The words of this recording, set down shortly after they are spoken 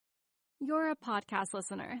You're a podcast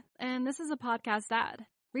listener, and this is a podcast ad.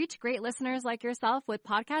 Reach great listeners like yourself with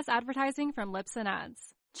podcast advertising from Libsyn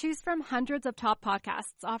Ads. Choose from hundreds of top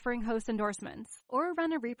podcasts offering host endorsements, or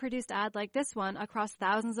run a reproduced ad like this one across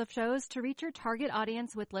thousands of shows to reach your target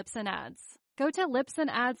audience with Libsyn Ads. Go to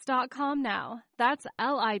libsynads.com now. That's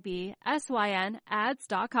LIBSYN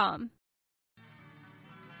ads.com.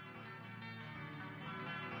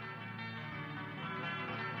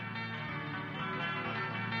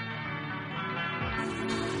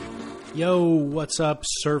 Yo, what's up,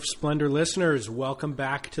 Surf Splendor listeners? Welcome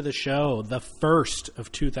back to the show, the first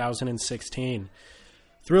of 2016.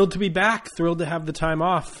 Thrilled to be back, thrilled to have the time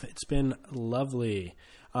off. It's been lovely.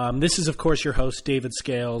 This is, of course, your host, David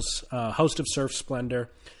Scales, host of Surf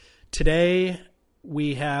Splendor. Today,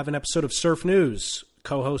 we have an episode of Surf News,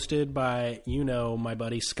 co-hosted by, my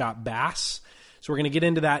buddy Scott Bass. So we're going to get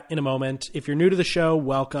into that in a moment. If you're new to the show,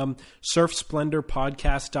 welcome.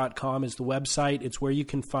 SurfSplendorPodcast.com is the website. It's where you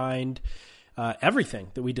can find everything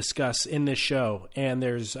that we discuss in this show. And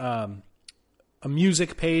there's a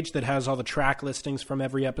music page that has all the track listings from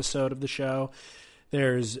every episode of the show.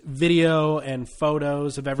 There's video and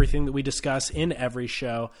photos of everything that we discuss in every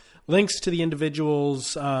show. Links to the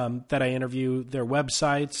individuals that I interview, their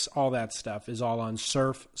websites, all that stuff is all on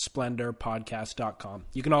surfsplendorpodcast.com.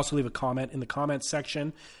 You can also leave a comment in the comments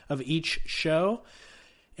section of each show,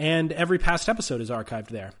 and every past episode is archived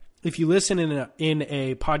there. If you listen in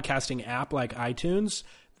a podcasting app like iTunes,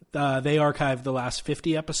 they archive the last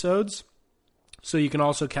 50 episodes, so you can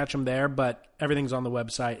also catch them there, but everything's on the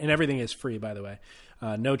website, and everything is free, by the way.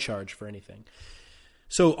 No charge for anything.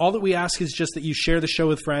 So all that we ask is just that you share the show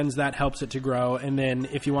with friends. That helps it to grow. And then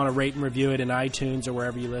if you want to rate and review it in iTunes or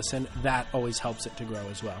wherever you listen, that always helps it to grow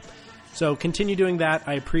as well. So continue doing that.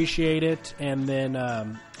 I appreciate it. And then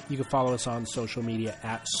you can follow us on social media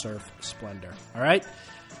at Surf Splendor. All right?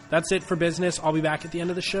 That's it for business. I'll be back at the end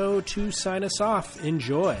of the show to sign us off.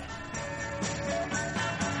 Enjoy.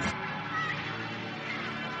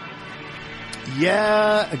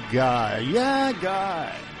 Yeah, guy. Yeah,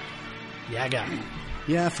 guy. Yeah, guy.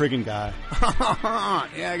 Yeah, friggin' guy.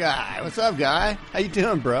 Yeah, guy. What's up, guy? How you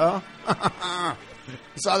doing, bro?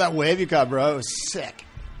 Saw that wave you caught, bro. It was sick.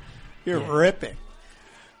 You're ripping.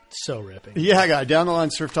 So ripping. Yeah, guy. Down the line,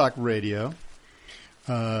 Surf Talk Radio.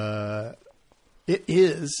 It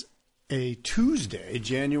is a Tuesday,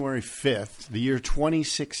 January 5th, the year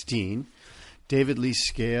 2016. David Lee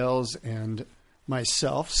Scales and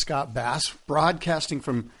myself, Scott Bass, broadcasting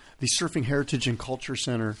from the Surfing Heritage and Culture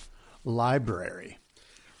Center Library.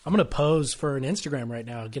 I'm gonna pose for an Instagram right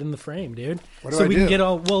now. Get in the frame, dude. What do so I we do? can get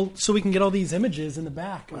so we can get all these images in the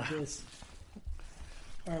back of this.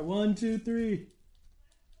 All right, 1, 2, 3.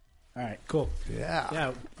 All right, cool.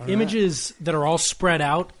 Yeah. All images that are all spread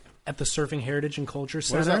out at the Surfing Heritage and Culture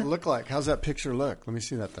Center. What does that look like? How's that picture look? Let me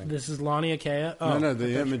see that thing. This is Lonnie Akea. Oh, No,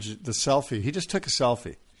 the image, the selfie. He just took a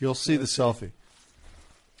selfie. You'll see the selfie.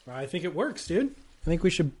 I think it works, dude. I think we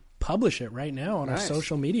should publish it right now on our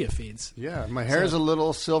social media feeds. Yeah, my hair's a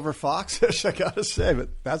little silver foxish, I gotta say, but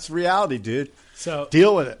that's reality, dude. So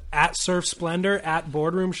deal with it. At Surf Splendor, at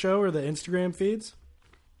Boardroom Show, or the Instagram feeds.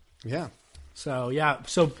 Yeah. So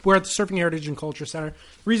we're at the Surfing Heritage and Culture Center. The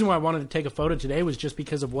reason why I wanted to take a photo today was just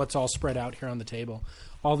because of what's all spread out here on the table.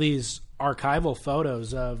 All these archival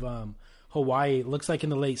photos of Hawaii. It looks like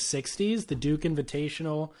in the late 60s, the Duke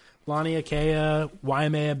Invitational, Lani Akea,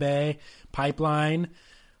 Waimea Bay, Pipeline,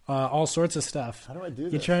 all sorts of stuff. How do I do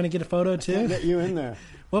this? You trying to get a photo too? I can't get you in there.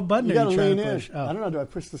 What button you are you trying to lean push? in. Oh. I don't know. Do I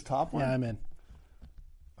push this top one? Yeah, I'm in.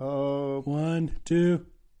 Oh. 1, 2.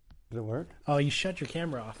 Did it work? Oh, you shut your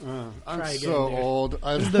camera off. I'm Try again, so dude. old.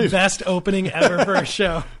 This is the best opening ever for a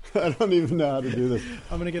show. I don't even know how to do this.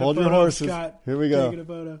 I'm going to get Hold a your photo of horses. Scott. Here we go. Taking a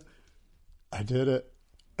photo. I did it.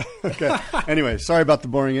 Okay. Anyway, sorry about the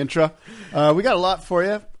boring intro. We got a lot for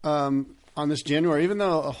you on this January, even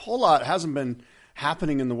though a whole lot hasn't been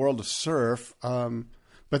happening in the world of surf.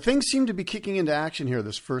 But things seem to be kicking into action here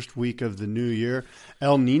this first week of the new year.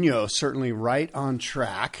 El Nino certainly right on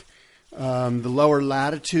track. The lower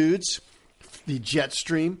latitudes, the jet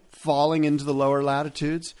stream falling into the lower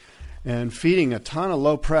latitudes and feeding a ton of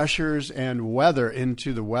low pressures and weather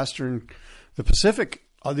into the Pacific,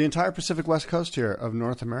 the entire Pacific West Coast here of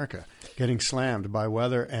North America, getting slammed by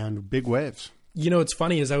weather and big waves. You know, what's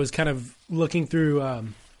funny is I was kind of looking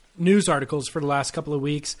through news articles for the last couple of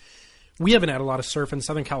weeks. We haven't had a lot of surf in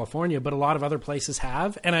Southern California, but a lot of other places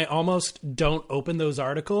have. And I almost don't open those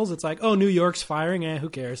articles. It's like, oh, New York's firing. Who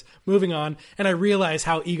cares? Moving on. And I realize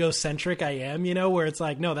how egocentric I am, where it's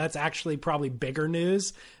like, no, that's actually probably bigger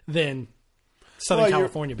news than Southern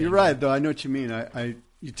California. You're right, though. I know what you mean.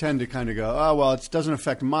 you tend to kind of go, oh, well, it doesn't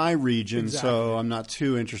affect my region, Exactly. so I'm not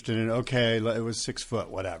too interested in it. Okay, it was 6 foot,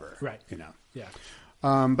 whatever. Right. You know. Yeah.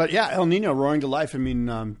 But yeah, El Nino roaring to life. I mean,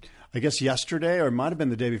 I guess yesterday, or it might have been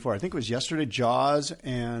the day before. I think it was yesterday. Jaws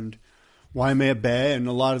and Waimea Bay and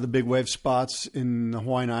a lot of the big wave spots in the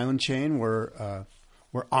Hawaiian Island chain were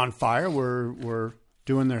on fire. Were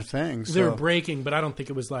doing their thing. They were breaking, but I don't think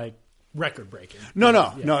it was like record breaking.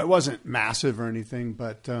 No, it wasn't massive or anything,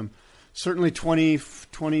 but certainly 20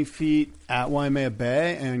 feet at Waimea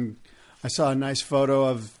Bay. And I saw a nice photo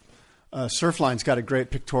of Surfline's got a great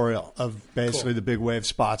pictorial of basically the big wave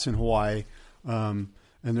spots in Hawaii. And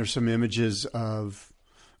there's some images of,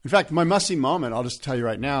 in fact, my must-see moment, I'll just tell you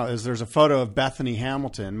right now, is there's a photo of Bethany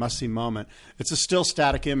Hamilton, must-see moment. It's a still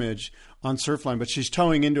static image on Surfline, but she's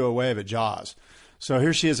towing into a wave at Jaws. So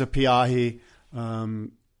here she is, a Piahi,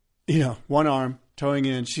 one arm, towing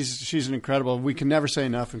in. She's an incredible, we can never say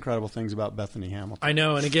enough incredible things about Bethany Hamilton. I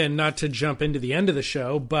know, and again, not to jump into the end of the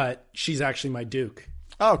show, but she's actually my Duke.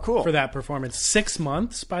 Oh, cool. For that performance. 6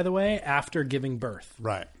 months, by the way, after giving birth.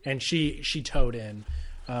 Right. And she towed in.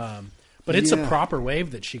 But it's a proper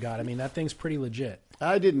wave that she got. I mean, that thing's pretty legit.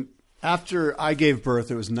 After I gave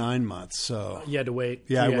birth, it was 9 months, so. You had to wait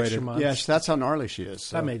 3 I extra waited. months. Yes, that's how gnarly she is.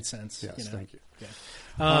 So. That made sense. Yes, thank you.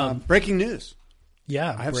 Yeah. Breaking news.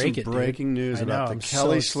 Yeah, I have some breaking news about the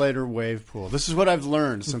Kelly Slater wave pool. This is what I've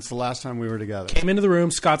learned since the last time we were together. Came into the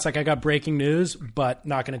room. Scott's like, I got breaking news, but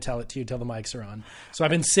not going to tell it to you till the mics are on. So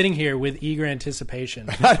I've been sitting here with eager anticipation.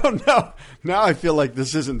 I don't know. Now I feel like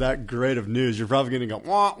this isn't that great of news. You're probably going to go,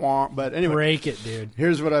 wah, wah. But anyway. Break it, dude.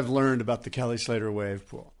 Here's what I've learned about the Kelly Slater wave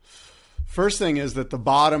pool. First thing is that the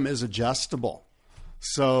bottom is adjustable.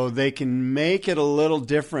 So they can make it a little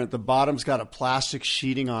different. The bottom's got a plastic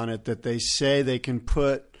sheeting on it that they say they can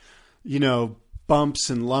put, bumps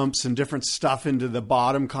and lumps and different stuff into the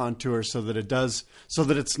bottom contour so that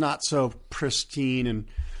it's not so pristine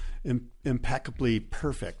and impeccably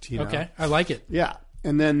perfect. Okay, I like it. Yeah.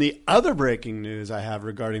 And then the other breaking news I have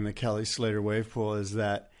regarding the Kelly Slater wave pool is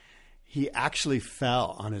that he actually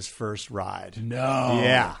fell on his first ride. No.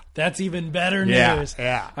 Yeah. That's even better news.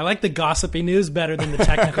 Yeah. I like the gossipy news better than the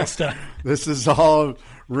technical stuff. This is all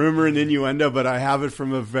rumor and innuendo, but I have it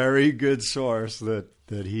from a very good source that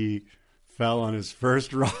he fell on his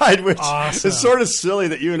first ride, which is sort of silly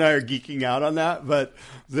that you and I are geeking out on that. But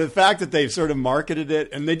the fact that they've sort of marketed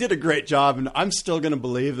it, and they did a great job, and I'm still going to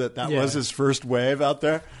believe that was his first wave out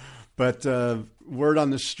there. But word on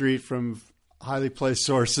the street from highly placed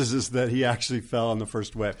sources is that he actually fell on the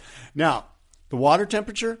first wave. Now, the water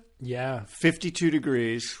temperature, 52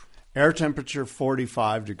 degrees, air temperature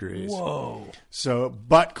 45 degrees. Whoa. So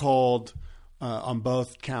butt cold on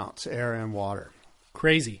both counts, air and water.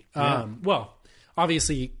 Crazy. Yeah. Well,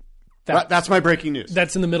 obviously that's my breaking news.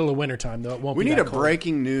 That's in the middle of wintertime, though. It won't we be need that a cold.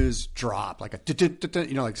 breaking news drop, like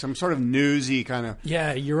like some sort of newsy kind of.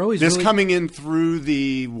 Yeah, you're always this coming in through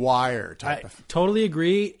the wire type of. Totally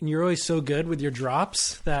agree, and you're always so good with your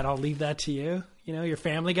drops that I'll leave that to you. Your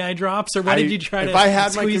Family Guy drops, or what did you try to if I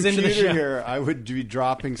had my squeeze into the computer show? here, I would be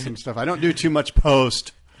dropping some stuff. I don't do too much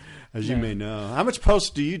post, as you may know. How much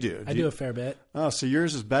post do you do? I do a fair bit. Oh, so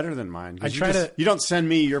yours is better than mine. I try to. You don't send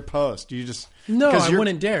me your post. You just I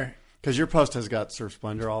wouldn't dare. Because your post has got Surf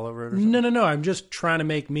Splendor all over it or something? No. I'm just trying to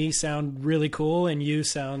make me sound really cool and you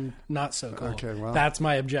sound not so cool. Okay, well. That's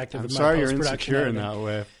my objective. I'm with my sorry you're post-production insecure in editing. that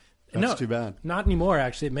way. That's too bad. Not anymore,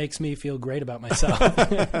 actually. It makes me feel great about myself.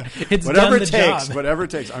 It's whatever done it the takes. job. Whatever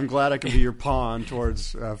it takes. I'm glad I can be your pawn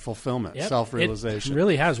towards fulfillment, Yep. self-realization. It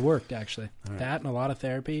really has worked, actually. Right. That and a lot of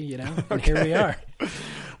therapy, and here we are.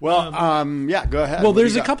 Well, go ahead. Well,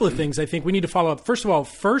 there's a couple of things I think we need to follow up. First of all,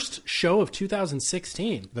 first show of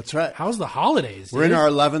 2016. That's right. How's the holidays? We're in our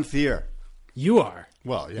 11th year. You are.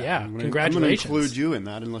 Well, yeah. Yeah, congratulations. I'm going to include you in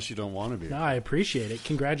that unless you don't want to be. No, I appreciate it.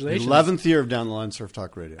 Congratulations. 11th year of Down the Line Surf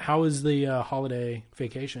Talk Radio. How was the holiday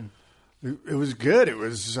vacation? It was good. It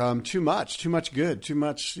was too much good. Too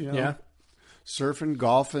much, surfing,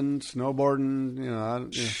 golfing,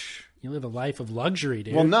 snowboarding, You live a life of luxury,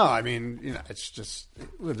 dude. Well, no, I mean, it's just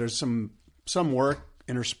there's some work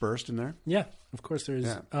interspersed in there. Yeah, of course there is.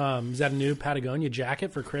 Yeah. Is that a new Patagonia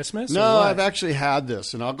jacket for Christmas? No, I've actually had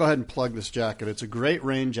this, and I'll go ahead and plug this jacket. It's a great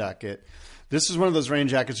rain jacket. This is one of those rain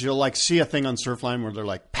jackets you'll see a thing on Surfline where they're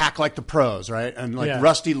like pack like the pros, right? And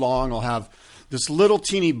Rusty Long will have this little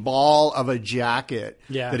teeny ball of a jacket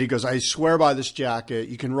that he goes, I swear by this jacket.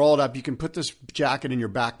 You can roll it up. You can put this jacket in your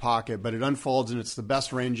back pocket, but it unfolds, and it's the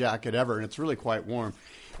best rain jacket ever, and it's really quite warm.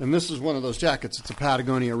 And this is one of those jackets. It's a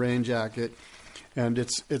Patagonia rain jacket. And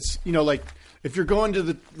it's like if you're going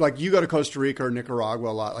to you go to Costa Rica or Nicaragua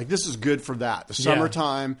a lot, like this is good for that. The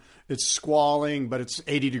summertime, it's squalling, but it's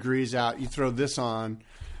 80 degrees out. You throw this on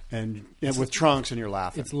and with trunks and you're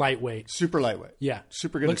laughing. It's lightweight. Super lightweight. Yeah.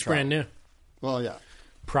 Super good. Looks brand new. Well, yeah.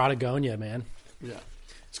 Patagonia, man. Yeah.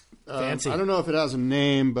 Fancy. I don't know if it has a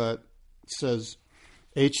name, but it says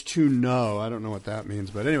H2 No. I don't know what that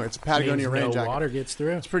means, but anyway, it's a Patagonia rain jacket. No water gets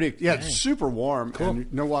through. It's pretty. Yeah, it's super warm. Cool.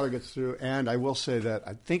 And no water gets through. And I will say that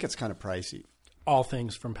I think it's kind of pricey. All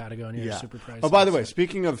things from Patagonia are super pricey. Oh, by the way,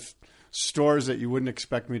 speaking of stores that you wouldn't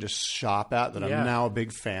expect me to shop at that I'm now a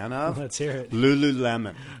big fan of. Let's hear it.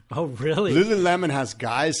 Lululemon. Oh, really? Lululemon has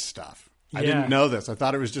guys stuff. I Yeah. didn't know this. I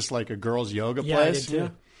thought it was just like a girls' yoga Yeah, place. I did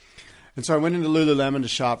too. And so I went into Lululemon to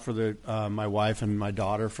shop for my wife and my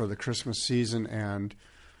daughter for the Christmas season, and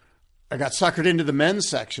I got suckered into the men's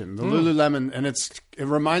section, the Lululemon, and it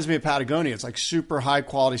reminds me of Patagonia. It's like super high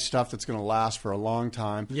quality stuff that's going to last for a long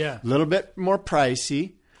time. Yeah. A little bit more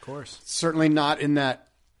pricey. Of course. Certainly not in that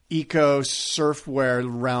eco surfwear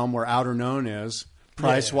realm where Outer Known is,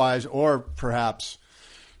 price-wise, or perhaps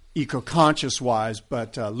eco-conscious wise,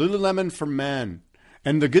 but Lululemon for men.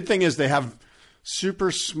 And the good thing is they have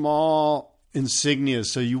super small insignias,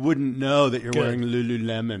 so you wouldn't know that you're wearing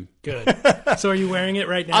Lululemon. Good. So are you wearing it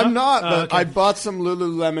right now? I'm not, but okay. I bought some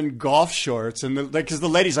Lululemon golf shorts, and because the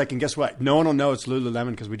ladies, and guess what? No one will know it's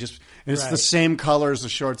Lululemon because it's the same color as the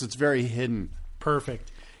shorts. It's very hidden.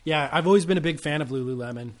 Perfect. Yeah, I've always been a big fan of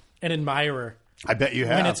Lululemon, an admirer. I bet you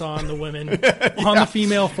have. When it's on the women, on the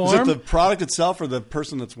female form. Is it the product itself or the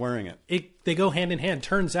person that's wearing it? They go hand in hand.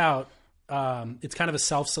 Turns out it's kind of a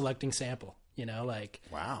self-selecting sample.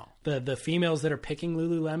 Wow. The females that are picking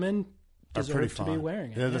Lululemon deserve to be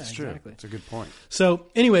wearing it. Yeah, that's true. Exactly. That's a good point. So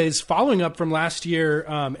anyways, following up from last year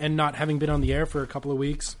and not having been on the air for a couple of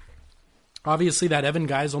weeks, obviously that Evan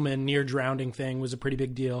Geiselman near drowning thing was a pretty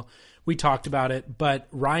big deal. We talked about it, but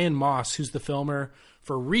Ryan Moss, who's the filmer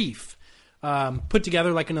for Reef, put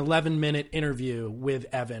together like an 11-minute interview with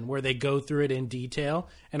Evan where they go through it in detail,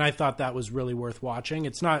 and I thought that was really worth watching.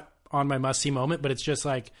 It's not on my must-see moment, but it's just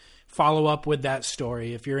like follow up with that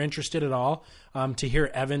story. If you're interested at all to hear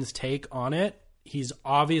Evan's take on it, he's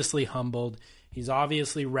obviously humbled. He's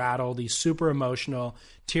obviously rattled. He's super emotional,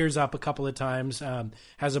 tears up a couple of times,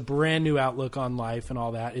 has a brand new outlook on life and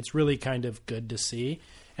all that. It's really kind of good to see,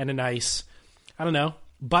 and a nice, I don't know,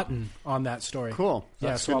 button on that story. Cool.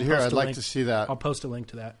 That's so good to hear. I'd like to see that. I'll post a link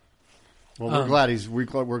to that. Well, we're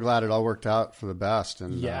glad it all worked out for the best,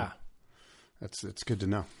 and it's good to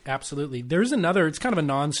know. Absolutely. There's another. It's kind of a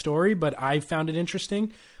non-story, but I found it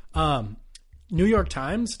interesting.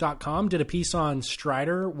 NewYorkTimes.com did a piece on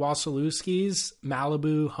Strider Wasilewski's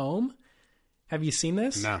Malibu home. Have you seen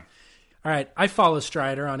this? No. All right. I follow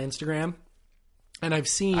Strider on Instagram, and I've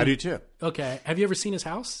seen. I do too. Okay. Have you ever seen his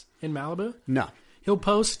house in Malibu? No. He'll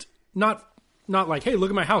post not like, hey,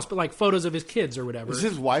 look at my house, but like photos of his kids or whatever. Is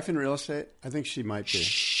his wife in real estate? I think she might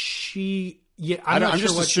be. I'm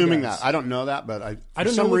just assuming that. I don't know that, but for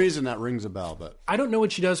some reason that rings a bell. But I don't know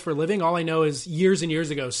what she does for a living. All I know is years and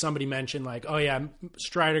years ago, somebody mentioned like, oh yeah,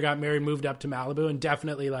 Strider got married, moved up to Malibu, and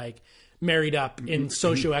definitely like married up in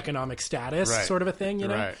socioeconomic status, sort of a thing,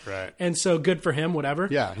 Right. And so good for him, whatever.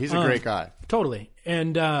 Yeah, he's a great guy. Totally.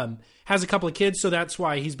 And has a couple of kids, so that's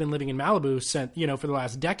why he's been living in Malibu for the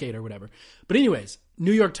last decade or whatever. But anyways,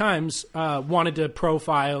 New York Times wanted to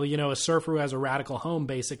profile, a surfer who has a radical home,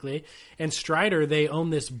 basically. And Strider, they own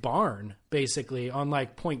this barn, basically, on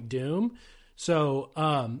like Point Doom. So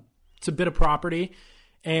it's a bit of property,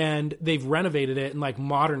 and they've renovated it and like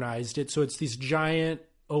modernized it. So it's these giant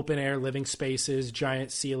open air living spaces,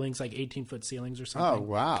 giant ceilings, like 18-foot ceilings or something. Oh,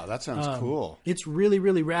 wow. That sounds cool. It's really,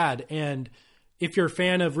 really rad. And if you're a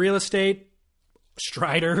fan of real estate,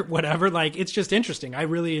 Strider, whatever, like it's just interesting. I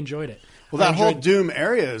really enjoyed it. Well, that whole Doom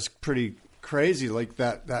area is pretty crazy. Like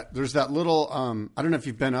that there's that little, I don't know if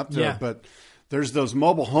you've been up there, but there's those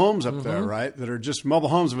mobile homes up there, right? That are just mobile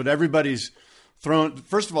homes, but everybody's thrown.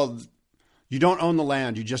 First of all, you don't own the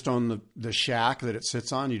land. You just own the shack that it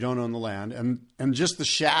sits on. You don't own the land. And just the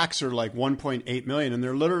shacks are like 1.8 million, and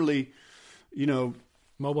they're literally,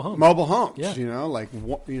 mobile homes.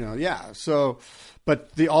 Yeah. So,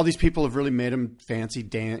 but all these people have really made them fancy,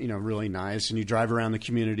 really nice. And you drive around the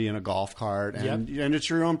community in a golf cart, and it's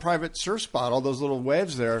your own private surf spot. All those little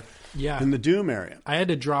waves there, in the Doom area. I had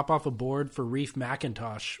to drop off a board for Reef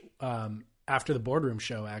McIntosh after the boardroom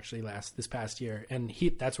show actually this past year, and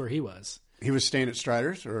that's where he was. He was staying at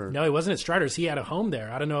Strider's, or no? He wasn't at Strider's. He had a home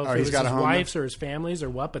there. I don't know if it was his wife's or his family's or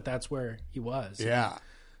what, but that's where he was. Yeah.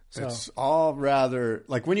 So. It's all rather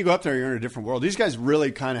like when you go up there, you're in a different world. These guys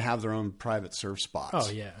really kind of have their own private surf spots. Oh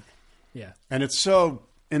yeah, Yeah. And it's so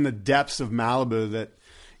in the depths of Malibu that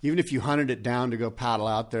even if you hunted it down to go paddle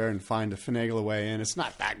out there and find a finagle way in, it's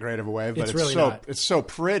not that great of a wave, but It's really not. it's so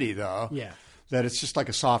pretty though. Yeah. That it's just like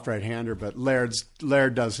a soft right-hander. But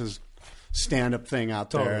Laird does his stand-up thing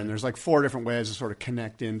out there, Totally. and there's like 4 different ways to sort of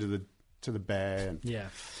connect into the bay, and Yeah.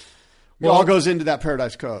 it all goes into that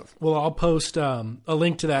Paradise Cove. Well, I'll post a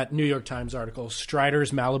link to that New York Times article,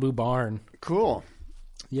 Strider's Malibu Barn. Cool.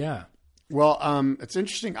 Yeah. Well, it's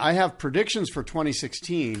interesting. I have predictions for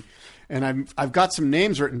 2016, and I've got some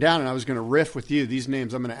names written down, and I was going to riff with you. These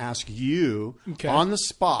names I'm going to ask you on the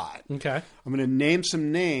spot. Okay. I'm going to name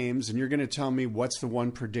some names, and you're going to tell me what's the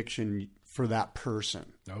one prediction for that person.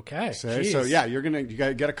 Okay. So Jeez. yeah, you got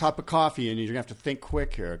to get a cup of coffee, and you're going to have to think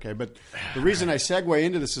quick here, okay? But the reason I segue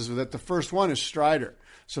into this is that the first one is Strider.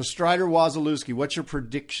 So Strider Wasilewski, what's your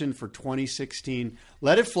prediction for 2016?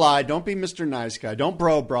 Let it fly. Don't be Mr. Nice Guy. Don't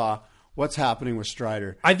bra. What's happening with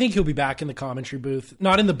Strider? I think he'll be back in the commentary booth.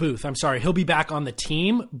 Not in the booth, I'm sorry. He'll be back on the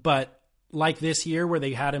team, but like this year where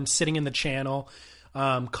they had him sitting in the channel,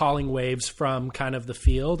 calling waves from kind of the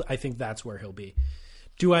field, I think that's where he'll be.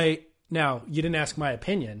 Now, you didn't ask my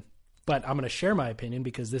opinion, but I'm going to share my opinion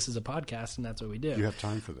because this is a podcast and that's what we do. You have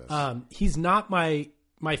time for this. He's not my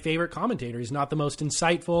favorite commentator. He's not the most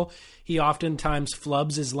insightful. He oftentimes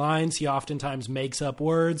flubs his lines. He oftentimes makes up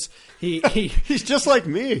words. He's just like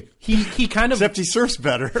me. He kind of, Except he surfs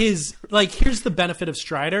better. here's the benefit of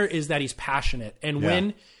Strider is that he's passionate.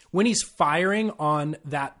 And when he's firing on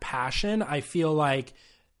that passion, I feel like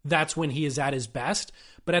that's when he is at his best.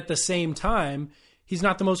 But at the same time, he's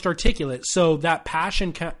not the most articulate. So that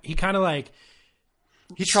passion, he kind of like,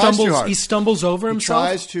 He tries too hard. He stumbles over himself. He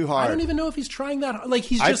tries too hard. I don't even know if he's trying that hard. Like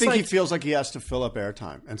I think he feels like he has to fill up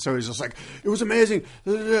airtime. And so he's just like, it was amazing.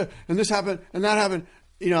 And this happened and that happened.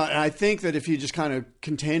 And I think that if he just kind of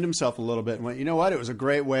contained himself a little bit and went, you know what? It was a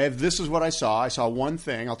great wave. This is what I saw. I saw one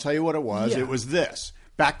thing. I'll tell you what it was. Yeah. It was this.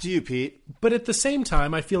 Back to you, Pete. But at the same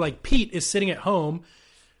time, I feel like Pete is sitting at home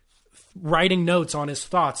writing notes on his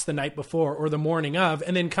thoughts the night before or the morning of,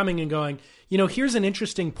 and then coming and going, here's an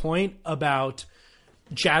interesting point about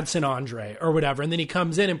Jadson Andre or whatever. And then he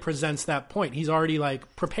comes in and presents that point. He's already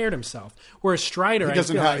prepared himself. Whereas Strider,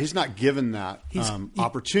 he's not given that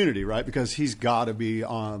opportunity, right? Because he's got to be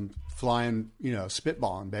flying,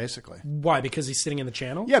 spitballing basically. Why? Because he's sitting in the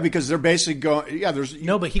channel? Yeah, because they're basically going,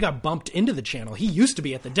 No, but he got bumped into the channel. He used to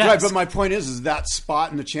be at the desk. Right, but my point is that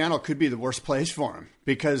spot in the channel could be the worst place for him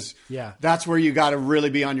because that's where you got to really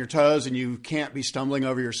be on your toes and you can't be stumbling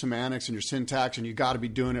over your semantics and your syntax and you got to be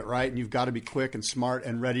doing it right and you've got to be quick and smart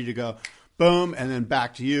and ready to go boom and then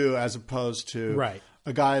back to you as opposed to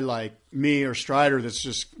a guy like me or Strider that's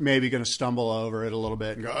just maybe going to stumble over it a little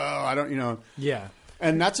bit and go, oh, I don't, Yeah.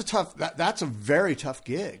 And that's a very tough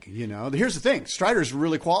gig, Here's the thing. Strider's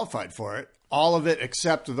really qualified for it. All of it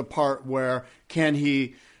except the part where can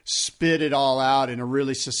he spit it all out in a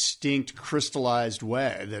really succinct, crystallized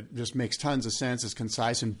way that just makes tons of sense, is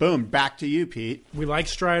concise, and boom, back to you, Pete. We like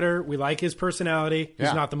Strider. We like his personality.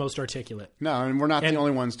 He's not the most articulate. No, and we're not the only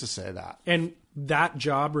ones to say that. And that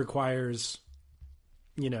job requires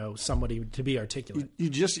somebody to be articulate. You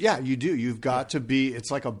do. You've got to be,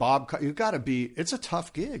 it's like a you've got to be, it's a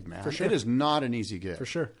tough gig, man. For sure. It is not an easy gig. For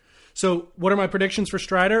sure. So what are my predictions for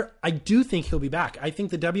Strider? I do think he'll be back. I think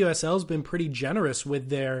the WSL has been pretty generous with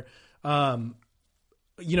their, the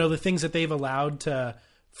things that they've allowed to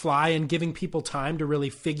fly and giving people time to really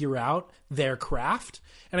figure out their craft.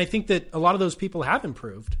 And I think that a lot of those people have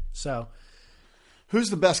improved. So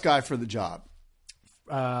who's the best guy for the job?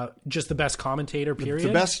 Just the best commentator, period.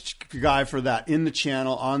 The best guy for that in the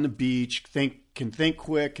channel, on the beach, can think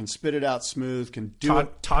quick, can spit it out smooth, can do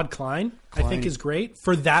it. Todd Klein, I think, is great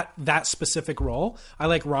for that specific role. I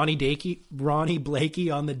like Ronnie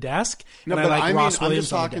Blakey on the desk, and I like Ross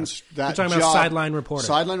Williams on the desk. You're talking about sideline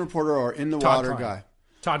reporter or in the water guy.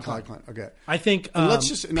 Todd Klein. Okay. I think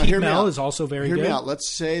Pete Mel is also very good. Hear me out. Let's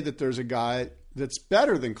say that there's a guy that's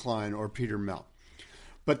better than Klein or Peter Mel.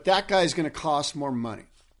 But that guy's going to cost more money.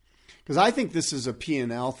 Because I think this is a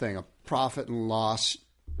P&L thing, a profit and loss,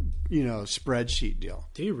 spreadsheet deal.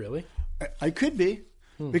 Do you really? I could be.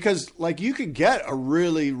 Because, you could get a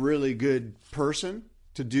really, really good person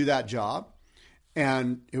to do that job,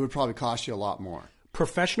 and it would probably cost you a lot more.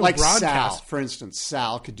 Professional broadcast. Sal, for instance.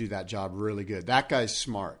 Sal could do that job really good. That guy's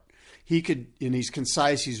smart. He could, and he's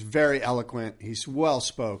concise. He's very eloquent. He's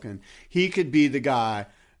well-spoken. He could be the guy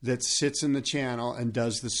that sits in the channel and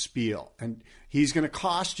does the spiel. And he's going to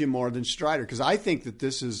cost you more than Strider because I think that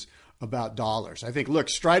this is about dollars. I think, look,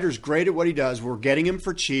 Strider's great at what he does. We're getting him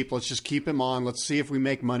for cheap. Let's just keep him on. Let's see if we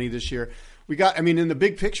make money this year. in the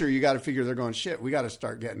big picture, you got to figure they're going, shit, we got to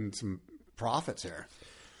start getting some profits here.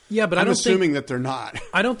 Yeah, but I'm assuming that they're not.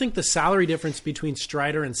 I don't think the salary difference between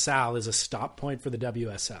Strider and Sal is a stop point for the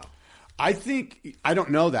WSL. I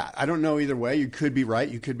don't know that. I don't know either way. You could be right.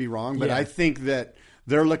 You could be wrong. But I think that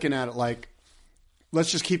they're looking at it like,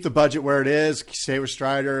 let's just keep the budget where it is. Stay with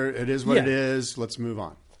Strider. It is what it is. Let's move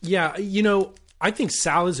on. Yeah, I think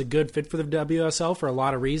Sal is a good fit for the WSL for a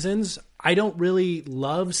lot of reasons. I don't really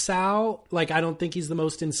love Sal. Like, I don't think he's the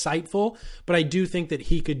most insightful, but I do think that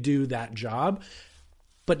he could do that job.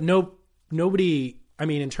 But nobody,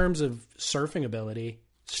 in terms of surfing ability,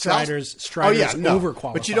 Strider's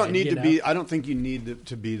overqualified. But you don't need to be, I don't think you need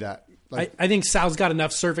to be that. Like, I think Sal's got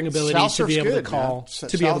enough surfing ability to be able to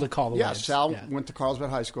call the waves. Sal went to Carlsbad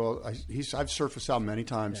High School. I've surfed with Sal many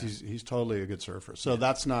times. Yeah. He's totally a good surfer. So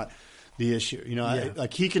that's not the issue.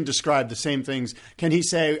 Like he can describe the same things. Can he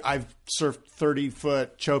say I've surfed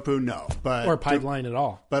 30-foot Chopu? No, or pipeline at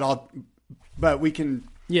all. But we can.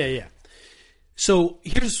 Yeah. So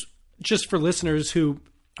here's just for listeners who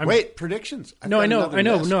predictions. I know.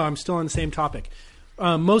 No, I'm still on the same topic.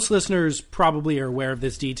 Most listeners probably are aware of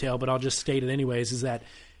this detail, but I'll just state it anyways, is that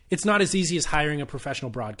it's not as easy as hiring a professional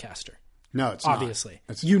broadcaster. No, it's obviously.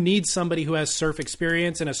 Not. You need somebody who has surf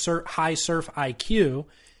experience and a high surf IQ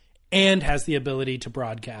and has the ability to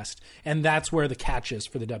broadcast. And that's where the catch is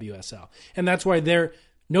for the WSL. And that's why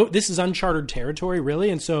this is uncharted territory, really.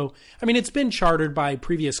 And so, it's been chartered by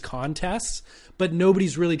previous contests, but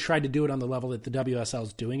nobody's really tried to do it on the level that the WSL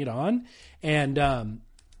is doing it on.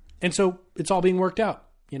 And so it's all being worked out,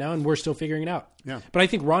 and we're still figuring it out. Yeah. But I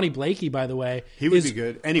think Ronnie Blakey, by the way, he would be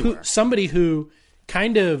good anywhere. Somebody who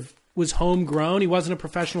kind of was homegrown. He wasn't a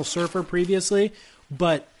professional surfer previously,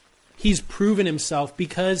 but he's proven himself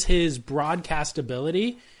because his broadcast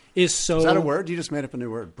ability is so. Is that a word? You just made up a new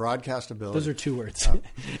word. Broadcast ability. Those are two words. Oh.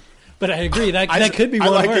 But I agree that could be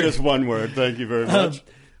one word. I like it as one word. Thank you very much.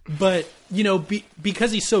 But,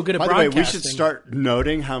 because he's so good at broadcasting. By the way, we should start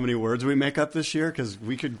noting how many words we make up this year because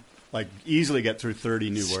we could easily get through 30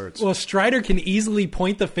 new words. Well, Strider can easily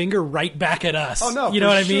point the finger right back at us. Oh, no. You know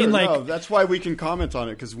what I mean? No, that's why we can comment on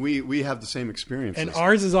it because we have the same experiences. And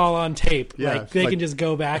ours is all on tape. Yeah, they can just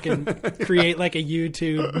go back and create a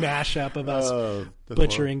YouTube mashup of us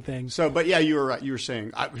butchering things. So, but yeah, you were right. You were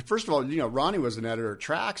saying, first of all, Ronnie was an editor at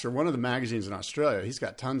Tracks or one of the magazines in Australia. He's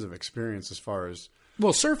got tons of experience as far as.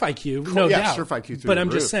 Well, Surf IQ, no doubt. Surf IQ. But I'm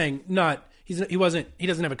just saying, he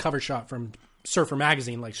doesn't have a cover shot from Surfer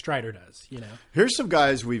Magazine like Strider does. Here's some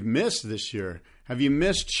guys we've missed this year. Have you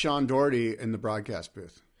missed Sean Doherty in the broadcast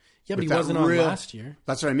booth? Yeah, but he wasn't on last year.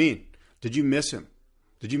 That's what I mean. Did you miss him?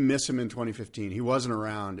 Did you miss him in 2015? He wasn't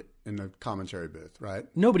around in the commentary booth, right?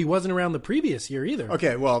 No, but he wasn't around the previous year either.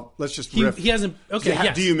 Okay, well, let's just riff. He hasn't. Okay,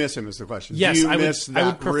 yes. Do you miss him? Is the question? Yes, do you I miss would. That I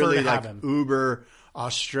would prefer really to have him. Uber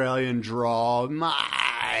Australian drawl. No,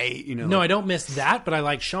 I don't miss that, but I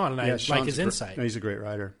like Sean, and I like his insight. No, he's a great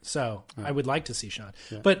writer. So I would like to see Sean.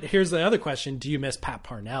 Yeah. But here's the other question. Do you miss Pat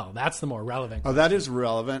Parnell? That's the more relevant question. That is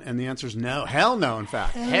relevant, and the answer is no. Hell no, in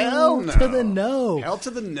fact. Hell no. To the no. Hell to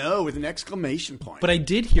the no with an exclamation point. But I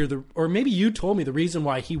did hear or maybe you told me the reason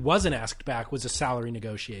why he wasn't asked back was a salary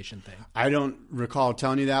negotiation thing. I don't recall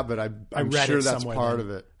telling you that, but I'm sure that's part of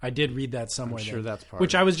it. I did read that somewhere. I'm sure that's part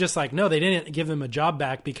which of it. I was just like, no, they didn't give him a job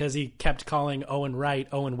back because he kept calling Owen Wright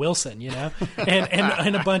Owen Wilson, and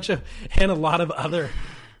a lot of other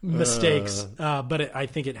mistakes. But I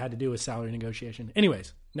think it had to do with salary negotiation.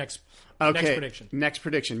 Anyways, next prediction. Next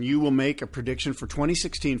prediction. You will make a prediction for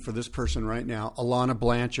 2016 for this person right now. Alana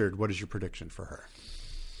Blanchard, what is your prediction for her?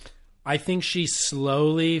 I think she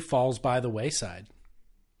slowly falls by the wayside.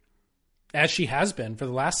 As she has been for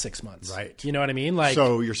the last 6 months. Right. You know what I mean?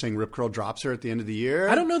 So you're saying Rip Curl drops her at the end of the year?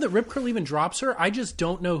 I don't know that Rip Curl even drops her. I just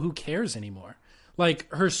don't know who cares anymore.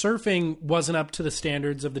 Her surfing wasn't up to the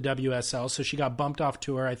standards of the WSL, so she got bumped off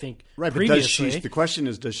tour, I think, previously. But the question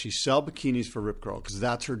is, does she sell bikinis for Rip Curl? Because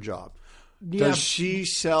that's her job. Yeah, does she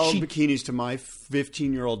sell bikinis to my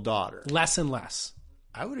 15-year-old daughter? Less and less.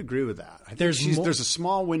 I would agree with that. I think there's a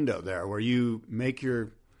small window there where you make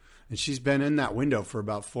your... And she's been in that window for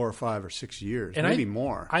about 4 or 5 or 6 years, and maybe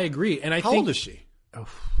more. I agree. And How old is she? I'm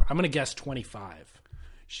going to guess 25.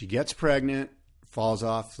 She gets pregnant, falls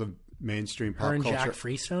off the mainstream pop culture. Her and Jack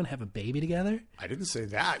Freestone have a baby together? I didn't say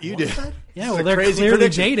that. You did. Yeah, well, they're clearly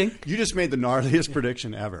dating. You just made the gnarliest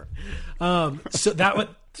prediction ever. So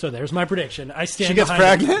there's my prediction. I stand. She gets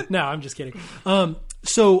pregnant? No, I'm just kidding.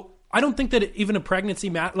 So I don't think that even a pregnancy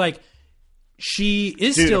she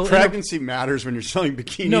is still... pregnancy matters when you're selling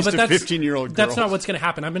bikinis to 15-year-old girls. That's not what's going to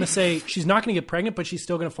happen. I'm going to say she's not going to get pregnant, but she's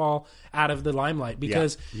still going to fall out of the limelight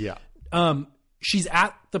because she's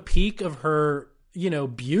at the peak of her,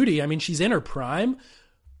 beauty. I mean, she's in her prime,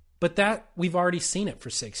 but that we've already seen it for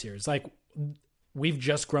 6 years. Like, we've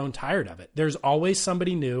just grown tired of it. There's always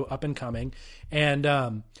somebody new up and coming. And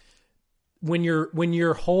when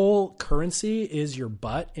your whole currency is your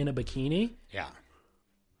butt in a bikini, Yeah.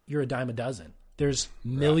 you're a dime a dozen. There's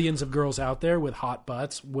millions of girls out there with hot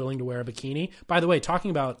butts willing to wear a bikini. By the way, talking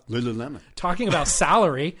about Lululemon.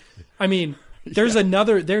 salary, I mean, there's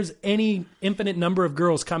any infinite number of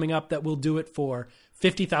girls coming up that will do it for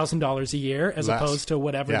 $50,000 a year as Less. opposed to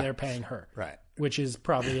whatever Yeah. they're paying her. Right. Which is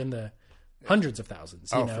probably in the hundreds of thousands,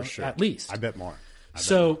 For sure. at least. I bet more.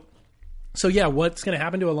 So yeah, what's going to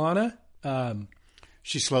happen to Alana?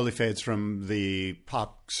 She slowly fades from the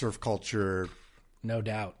pop surf culture. No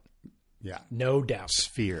doubt. Yeah. No doubt.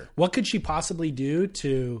 Sphere. What could she possibly do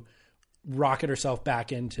to rocket herself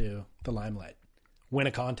back into the limelight? Win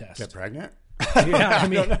a contest. Get pregnant? Yeah, I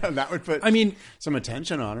mean, I don't know. That would put some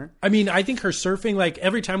attention on her. I mean, I think her surfing, like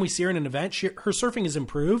every time we see her in an event, her surfing is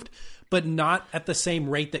improved, but not at the same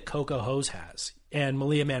rate that Coco Hose has and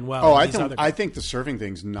Malia Manuel. Oh, and I think the surfing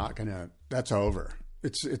thing's not gonna. That's over.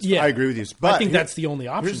 It's. Yeah. I agree with you. But I think that's the only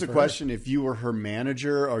option. Here's the for question: if you were her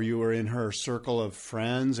manager or you were in her circle of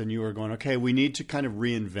friends and you were going, okay, we need to kind of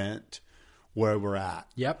reinvent where we're at.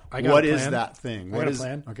 Yep, I got What a plan. is that thing? I got a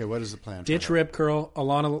plan. Okay, what is the plan? Ditch Rip Curl,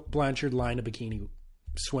 Alana Blanchard line of bikini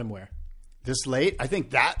swimwear. This late? I think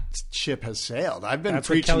that ship has sailed. I've been That's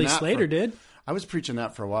what preaching Kelly that Slater did. I was preaching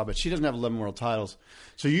that for a while, but she doesn't have 11 world titles.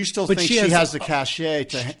 So you still But think she she has- has the cachet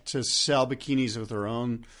to sell bikinis with her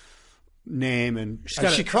own name, and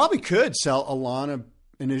got she a- probably could sell Alana.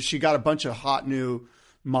 And if she got a bunch of hot new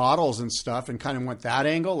models and stuff, and kind of went that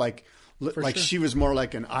angle, like sure. she was more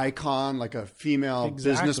like an icon, like a female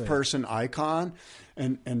Exactly. business person icon,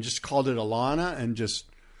 and just called it Alana, and just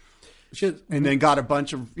She and then got a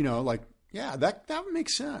bunch of that would make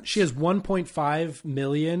sense. She has 1.5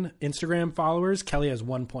 million Instagram followers. Kelly has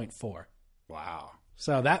 1.4. Wow.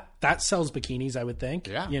 So that sells bikinis, I would think.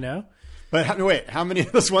 Yeah. But how many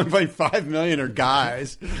of those 1.5 million are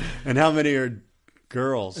guys, and how many are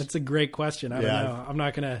girls? It's a great question. I don't know. I'm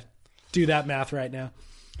not going to do that math right now.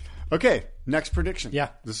 Okay, next prediction. Yeah.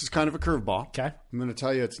 This is kind of a curveball. Okay. I'm going to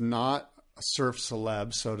tell you it's not a surf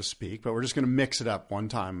celeb, so to speak, but we're just going to mix it up one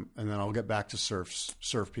time, and then I'll get back to surf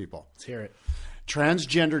people. Let's hear it.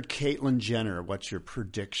 Transgendered Caitlyn Jenner, what's your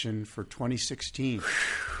prediction for 2016?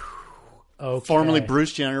 Okay. Formerly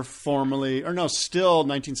Bruce Jenner, still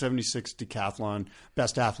 1976 decathlon,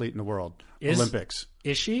 best athlete in the world, Olympics.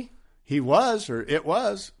 Is she? He was, or it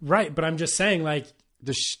was. Right, but I'm just saying, like...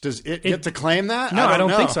 Does it get to claim that? No, I don't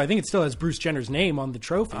know. think so. I think it still has Bruce Jenner's name on the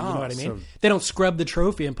trophy. You know what I mean? so- They don't scrub the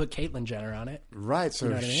trophy and put Caitlyn Jenner on it. Right, so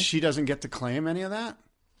know what I mean? she doesn't get to claim any of that?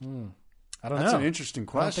 I don't That's know. an interesting I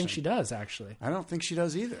don't question. think she does, actually. I don't think she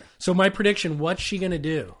does either. So my prediction, what's she going to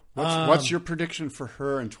do? What's your prediction for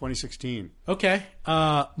her in 2016? Okay.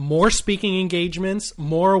 More speaking engagements,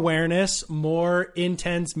 more awareness, more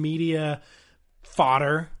intense media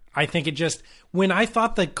fodder. I think when I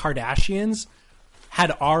thought the Kardashians had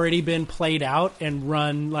already been played out and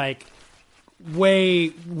run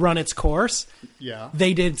its course, Yeah.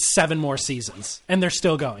 they did 7 more seasons and they're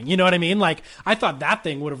still going. You know what I mean? Like, I thought that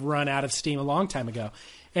thing would have run out of steam a long time ago.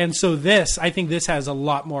 And so I think this has a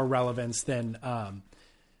lot more relevance than,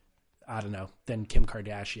 than Kim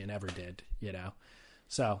Kardashian ever did,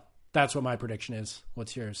 So that's what my prediction is.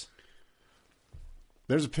 What's yours?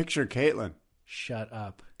 There's a picture of Caitlyn. Shut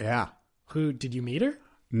up. Yeah. Who, did you meet her?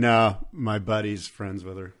 No, my buddy's friends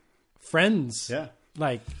with her. Friends? Yeah.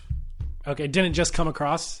 Okay, didn't just come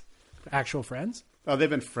across actual friends? Oh, they've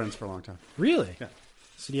been friends for a long time. Really? Yeah.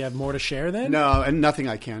 So do you have more to share then? No, and nothing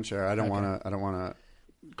I can share. I don't want to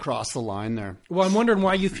cross the line there. Well, I'm wondering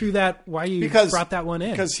why you brought that one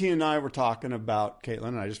in. Because he and I were talking about Caitlyn,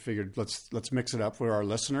 and I just figured let's mix it up for our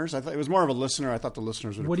listeners. I thought it was more of a listener. I thought the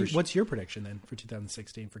listeners would appreciate. What's your prediction then for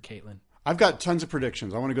 2016 for Caitlyn? I've got tons of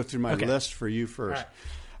predictions. I want to go through my list for you first. All right.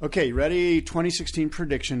 Okay, you ready? 2016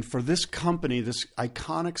 prediction for this company, this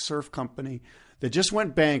iconic surf company that just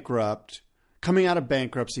went bankrupt, coming out of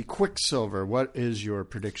bankruptcy, Quicksilver. What is your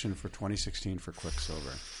prediction for 2016 for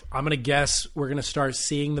Quicksilver? I'm going to guess we're going to start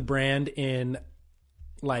seeing the brand in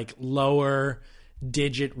lower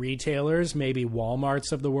digit retailers, maybe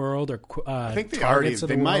Walmarts of the world or I think Targets of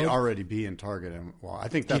the they might world. already be in Target. And, well, I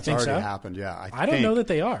think that's think already so? happened. Yeah, I don't know that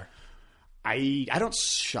they are. I don't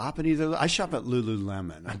shop at either. I shop at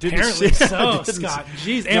Lululemon. Apparently so, Scott.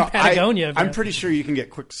 Jeez, and Patagonia. I'm pretty sure you can get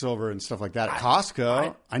Quicksilver and stuff like that at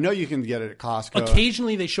Costco. I know you can get it at Costco.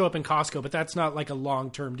 Occasionally they show up in Costco, but that's not like a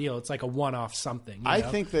long-term deal. It's like a one-off something. I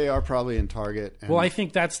think they are probably in Target. Well, I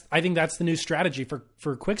think that's the new strategy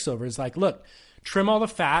for Quicksilver is like, look, trim all the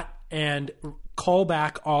fat and call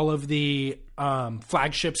back all of the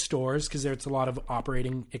flagship stores because there's a lot of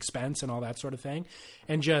operating expense and all that sort of thing,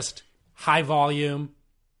 and just high volume,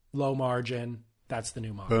 low margin. That's the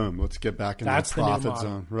new model. Boom. Let's get back in the profit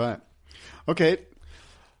zone. Right. Okay.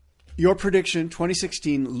 Your prediction,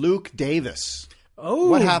 2016, Luke Davis. Oh,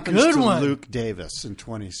 what happens good to one. Luke Davis in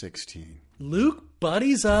 2016? Luke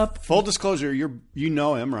buddies up. Full disclosure, you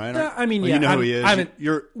know him, right? I mean, you know who he is.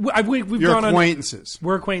 You're acquaintances.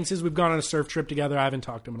 We're acquaintances. We've gone on a surf trip together. I haven't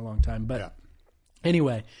talked to him in a long time. But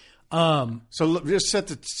anyway. So just set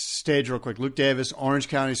the stage real quick. Luke Davis, Orange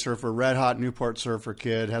County surfer, red hot Newport surfer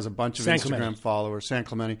kid, has a bunch of Instagram followers. San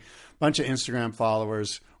Clemente, bunch of Instagram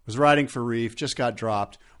followers. Was riding for Reef, just got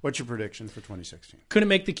dropped. What's your prediction for 2016?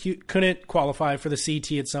 Couldn't qualify for the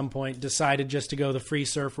CT at some point. Decided just to go the free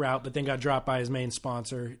surf route, but then got dropped by his main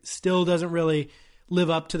sponsor. Still doesn't really live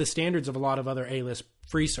up to the standards of a lot of other A-list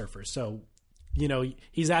free surfers. So,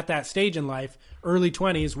 he's at that stage in life, early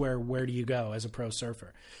 20s, where do you go as a pro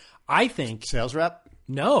surfer? I think sales rep.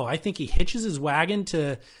 No, I think he hitches his wagon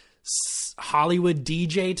to Hollywood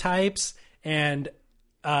DJ types and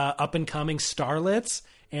up and coming starlets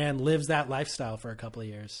and lives that lifestyle for a couple of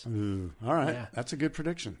years. Ooh, all right. Yeah. That's a good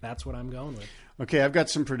prediction. That's what I'm going with. Okay, I've got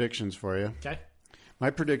some predictions for you. Okay.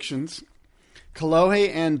 My predictions. Kolohe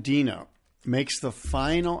Andino makes the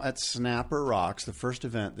final at Snapper Rocks, the first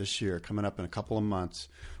event this year, coming up in a couple of months,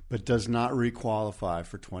 but does not requalify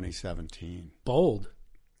for 2017. Bold.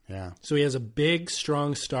 Yeah. So he has a big,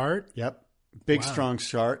 strong start? Yep. Big, strong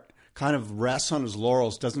start. Kind of rests on his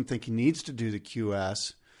laurels, doesn't think he needs to do the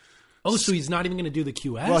QS. Oh, so he's not even going to do the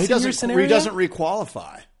QS? Well, he doesn't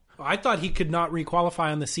requalify. I thought he could not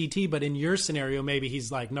requalify on the CT, but in your scenario, maybe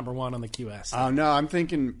he's like number one on the QS. No, I'm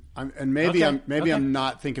thinking, I'm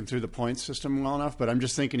not thinking through the points system well enough, but I'm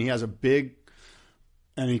just thinking he has a big,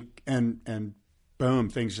 and boom,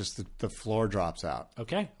 things just the floor drops out.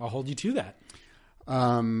 Okay, I'll hold you to that.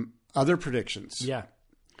 Other predictions. Yeah.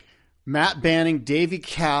 Matt Banning, Davey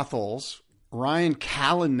Cathles, Ryan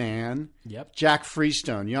Callanan, Jack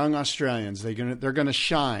Freestone, young Australians. They're gonna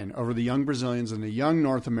shine over the young Brazilians and the young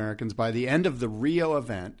North Americans by the end of the Rio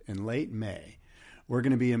event in late May. We're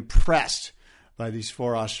going to be impressed by these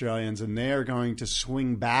four Australians, and they are going to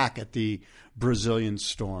swing back at the Brazilian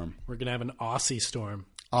storm. We're going to have an Aussie storm.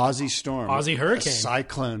 Aussie storm. Aussie hurricane. A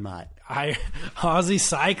cyclone, mate. Aussie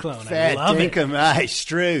cyclone. Fat I love it. Mate,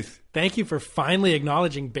 Struth. Thank you for finally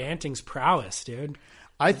acknowledging Banting's prowess, dude.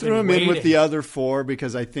 I threw him in with the other four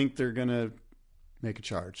because I think they're going to make a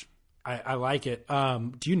charge. I like it.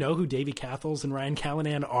 Do you know who Davey Cathles and Ryan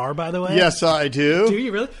Callanan are, by the way? Yes, I do. Do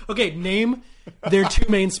you really? Okay, name their two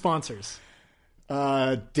main sponsors.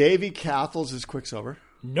 Davey Cathles is Quicksilver.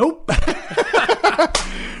 Nope.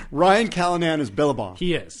 Ryan Callanan is Billabong.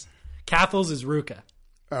 He is. Cathles is Ruka.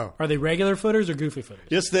 Oh. Are they regular footers or goofy footers?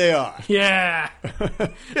 Yes, they are. Yeah.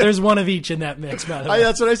 There's one of each in that mix, by the way.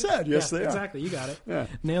 That's what I said. Yes, they are. Exactly. You got it. Yeah.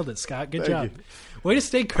 Nailed it, Scott. Good Thank job. Way to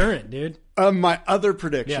stay current, dude. My other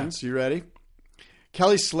predictions. Yeah. You ready?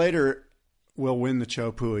 Kelly Slater will win the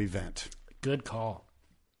Chopu event. Good call.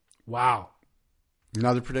 Wow.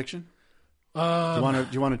 Another prediction? Do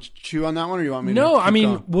you want to chew on that one, or do you want me? No, to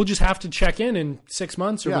going? We'll just have to check in 6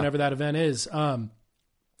 months or whenever that event is.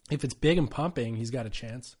 If it's big and pumping, he's got a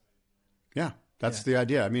chance. Yeah, that's the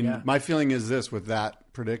idea. I mean, my feeling is this with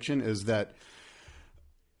that prediction is that,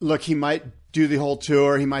 look, he might do the whole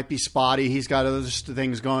tour. He might be spotty. He's got other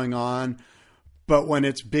things going on. But when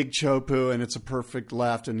it's big Chopu and it's a perfect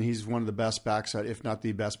left, and he's one of the best backside, if not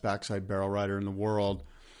the best backside barrel rider in the world,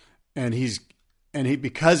 and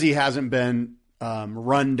because he hasn't been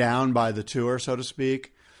run down by the tour, so to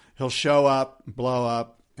speak, he'll show up, blow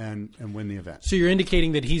up, and win the event. So you're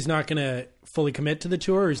indicating that he's not going to fully commit to the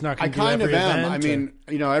tour, or he's not going to do every event? I kind of am.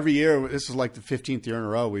 I mean, every year, this is like the 15th year in a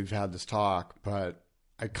row we've had this talk, but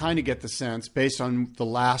I kind of get the sense, based on the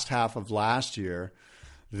last half of last year,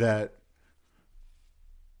 that,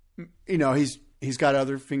 he's got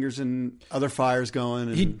other fingers and other fires going.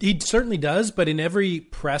 And he certainly does, but in every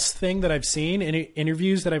press thing that I've seen, in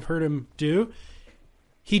interviews that I've heard him do,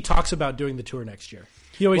 he talks about doing the tour next year.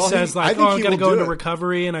 He always says, I'm going to go into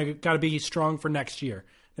recovery and I got to be strong for next year.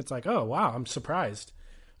 It's like, oh, wow, I'm surprised.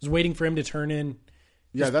 I was waiting for him to turn in.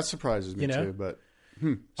 Yeah, that surprises me too. But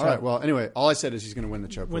all right. Well, anyway, all I said is he's going to win the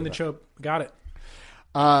Chope. Win the Chope. Got it.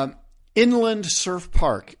 Inland Surf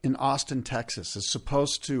Park in Austin, Texas is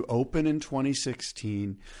supposed to open in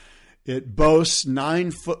 2016. It boasts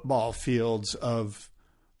 9 football fields of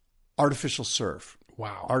artificial surf.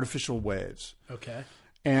 Wow. Artificial waves. Okay.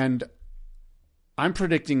 And I'm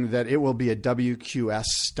predicting that it will be a WQS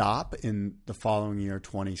stop in the following year,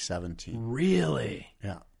 2017. Really?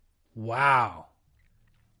 Yeah. Wow.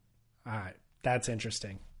 All right. That's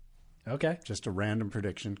interesting. Okay. Just a random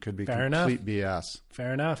prediction. Could be Fair complete BS.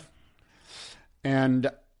 Fair enough. And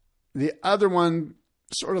the other one,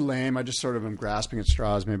 sort of lame. I just sort of am grasping at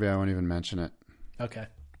straws. Maybe I won't even mention it. Okay.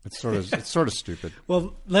 It's sort of stupid.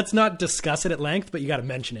 Well, let's not discuss it at length, but you got to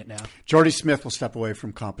mention it now. Jordy Smith will step away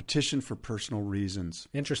from competition for personal reasons.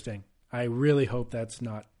 Interesting. I really hope that's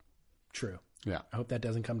not true. Yeah. I hope that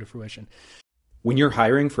doesn't come to fruition. When you're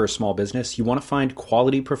hiring for a small business, you want to find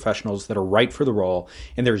quality professionals that are right for the role,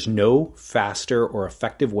 and there's no faster or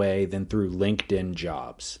effective way than through LinkedIn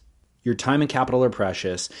Jobs. Your time and capital are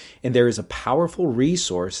precious, and there is a powerful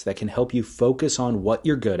resource that can help you focus on what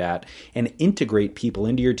you're good at and integrate people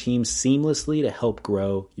into your team seamlessly to help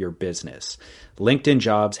grow your business. LinkedIn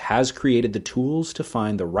Jobs has created the tools to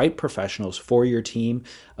find the right professionals for your team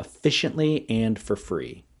efficiently and for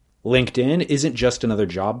free. LinkedIn isn't just another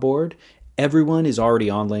job board. Everyone is already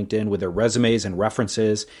on LinkedIn with their resumes and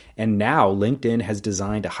references, and now LinkedIn has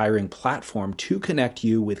designed a hiring platform to connect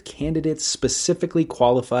you with candidates specifically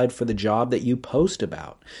qualified for the job that you post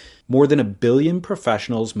about. More than 1 billion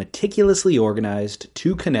professionals meticulously organized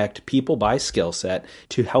to connect people by skill set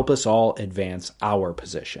to help us all advance our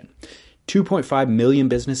position. 2.5 million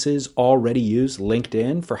businesses already use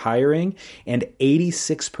LinkedIn for hiring, and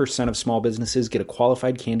 86% of small businesses get a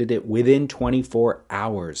qualified candidate within 24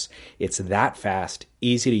 hours. It's that fast,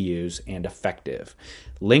 easy to use, and effective.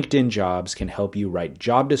 LinkedIn Jobs can help you write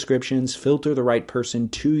job descriptions, filter the right person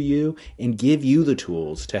to you, and give you the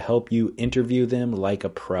tools to help you interview them like a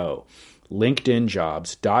pro.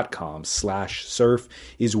 LinkedInjobs.com/surf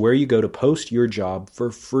is where you go to post your job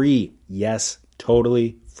for free. Yes,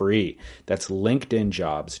 totally free. That's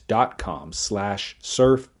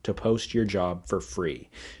LinkedInjobs.com/surf to post your job for free.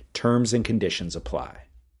 Terms and conditions apply.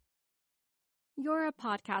 You're a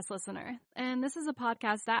podcast listener, and this is a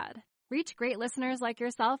podcast ad. Reach great listeners like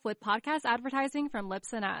yourself with podcast advertising from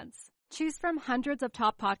Libsyn Ads. Choose from hundreds of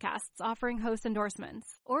top podcasts offering host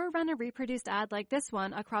endorsements, or run a reproduced ad like this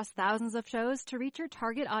one across thousands of shows to reach your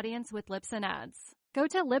target audience with Libsyn Ads. Go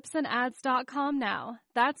to libsynads.com now.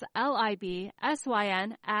 That's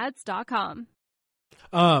LIBSYN ads.com.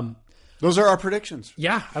 Those are our predictions.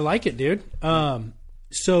 Yeah, I like it, dude.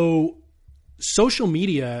 So social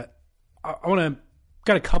media, got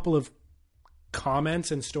a couple of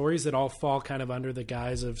comments and stories that all fall kind of under the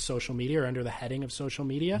guise of social media or under the heading of social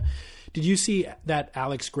media. Did you see that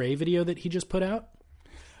Alex Gray video that he just put out?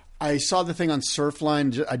 I saw the thing on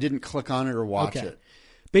Surfline. I didn't click on it or watch it.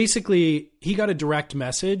 Basically, he got a direct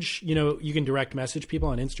message. You know, you can direct message people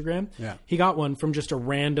on Instagram. Yeah. He got one from just a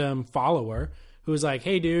random follower who was like,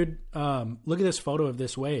 hey, dude, look at this photo of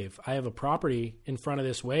this wave. I have a property in front of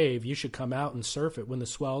this wave. You should come out and surf it when the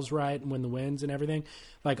swell's right and when the winds and everything.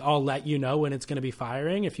 Like, I'll let you know when it's going to be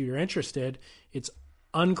firing. If you're interested, it's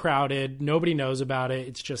uncrowded. Nobody knows about it.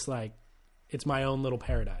 It's just like, it's my own little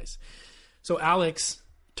paradise. So Alex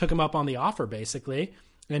took him up on the offer, basically,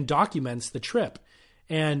 and documents the trip.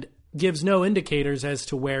 And gives no indicators as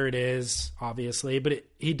to where it is, obviously, but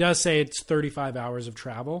he does say it's 35 hours of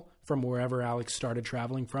travel from wherever Alex started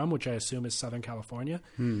traveling from, which I assume is Southern California.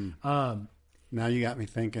 Now you got me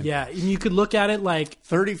thinking. Yeah, and you could look at it like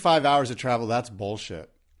 35 hours of travel. That's bullshit.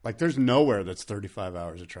 Like, there's nowhere that's 35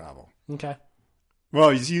 hours of travel. okay.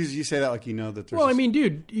 Well, you say that like you know that there's. Well, I mean,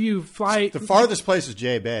 dude, you fly. The farthest place is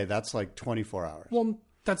J Bay. That's like 24 hours. Well,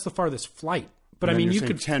 that's the farthest flight, but I And then mean, you're you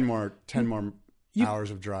saying could 10 more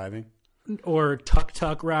hours of driving. or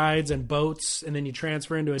tuk-tuk rides and boats, and then you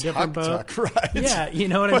transfer into a different boat. Tuk-tuk rides. Yeah, you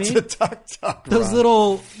know what I What's mean? a tuk-tuk Those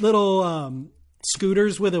ride? little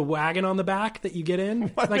scooters with a wagon on the back that you get in.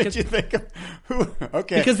 What did you think of?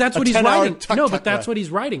 Okay. Because that's what he's 10-hour riding. tuk-tuk No, but that's ride. what he's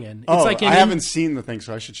riding in. It's Oh, like I haven't seen the thing,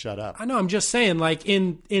 so I should shut up. I know. I'm just saying, like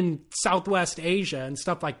in Southwest Asia and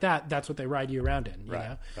stuff like that. That's what they ride you around in. You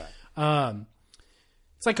know? Right.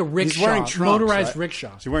 It's like a rickshaw, wearing trunks, motorized right?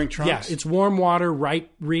 rickshaw. Is he wearing trunks? Yeah, it's warm water, right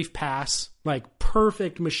reef pass, like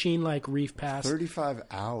perfect machine-like reef pass. 35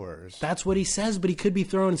 hours. That's what he says, but he could be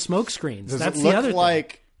throwing smoke screens. Does That's it the look other thing.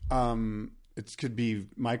 like it could be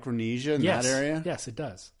Micronesia in Yes. that area? Yes, it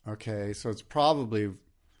does. Okay, so it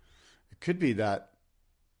could be that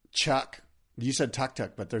Chuck You said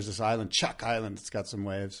Tuktook, but there's this island, Chuck Island, that's got some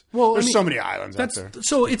waves. Well, there's so many islands out there.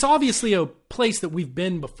 So it's obviously a place that we've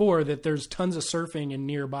been before, that there's tons of surfing and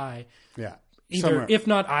nearby. Yeah. Either, Somewhere. if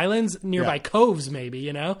not islands, nearby coves maybe,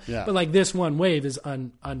 Yeah. But like this one wave is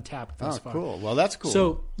untapped thus far. Cool. Well, that's cool.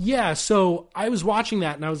 So I was watching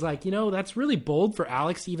that and I was like, that's really bold for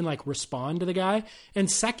Alex to even like respond to the guy. And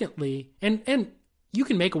secondly, and you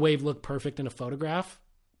can make a wave look perfect in a photograph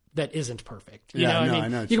that isn't perfect. I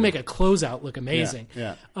know. You can make a closeout look amazing.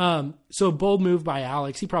 Yeah. So a bold move by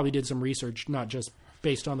Alex. He probably did some research, not just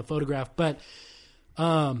based on the photograph, but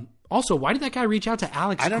also, why did that guy reach out to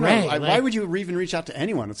Alex Gray? I don't know. Why would you even reach out to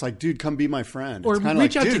anyone? It's like, dude, come be my friend. Or it's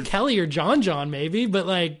reach out like, to Kelly or John maybe, but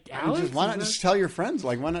like Alex? Why not just tell your friends?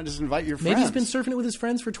 Like, why not just invite your friends? Maybe he's been surfing it with his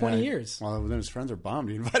friends for 20 years. Well, then his friends are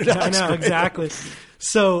bummed. He invited Alex I know, Gray. exactly.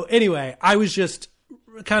 So anyway, I was just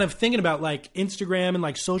kind of thinking about like Instagram and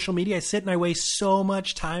like social media. I sit and I waste so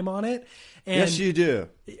much time on it. And Yes, you do.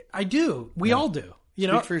 I do. We all do.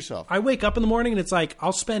 Speak for yourself. I wake up in the morning and it's like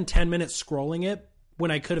I'll spend 10 minutes scrolling it when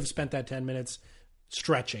I could have spent that 10 minutes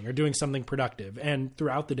stretching or doing something productive, and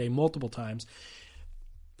throughout the day multiple times.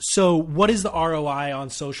 So what is the ROI on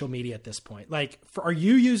social media at this point? Like, are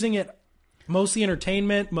you using it mostly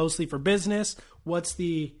entertainment, mostly for business?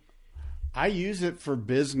 I use it for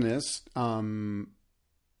business. I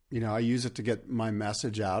use it to get my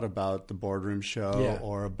message out about the Boardroom Show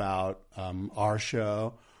or about our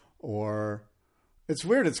show, or it's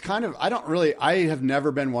weird. It's kind of, I have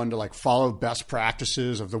never been one to like follow best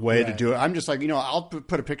practices of the way to do it. I'm just like, I'll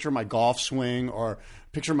put a picture of my golf swing or a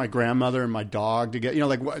picture of my grandmother and my dog to get,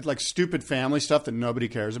 like stupid family stuff that nobody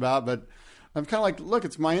cares about. But I'm kind of like, look,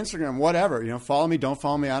 it's my Instagram, whatever, follow me, don't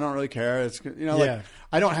follow me. I don't really care. It's, like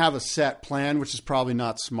I don't have a set plan, which is probably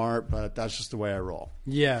not smart, but that's just the way I roll.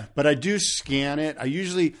 Yeah. But I do scan it.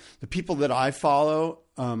 The people that I follow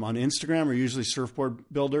on Instagram are usually surfboard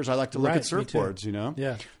builders. I like to look at surfboards,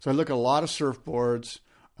 Yeah. So I look at a lot of surfboards.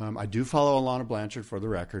 I do follow Alana Blanchard, for the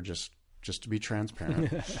record, just to be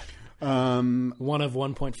transparent. One of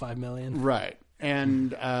 1.5 million. Right.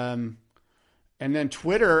 And then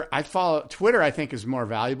Twitter, Twitter I think is more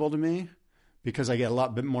valuable to me because I get a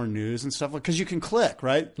lot bit more news and stuff, because you can click,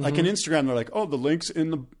 right? Like in Instagram, they're like, oh, the link's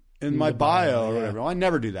in my bio or whatever. Well, I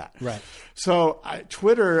never do that. Right. So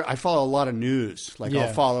Twitter, I follow a lot of news. Like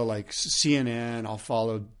I'll follow like CNN, I'll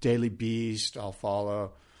follow Daily Beast, I'll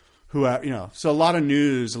follow so a lot of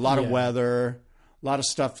news, a lot of weather, a lot of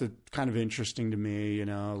stuff that's kind of interesting to me,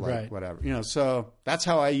 whatever, so that's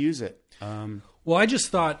how I use it. Well, I just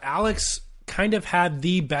thought Alex kind of had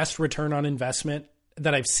the best return on investment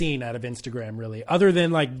that I've seen out of Instagram, really, other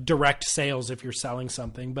than like direct sales if you're selling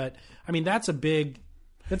something. But I mean, that's a big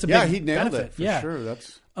big he nailed benefit. it for sure.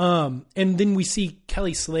 That's and then we see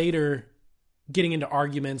Kelly Slater getting into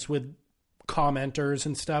arguments with commenters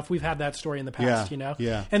and stuff. We've had that story in the past,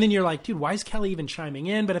 Yeah. And then you're like, dude, why is Kelly even chiming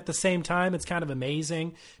in? But at the same time, it's kind of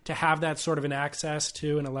amazing to have that sort of an access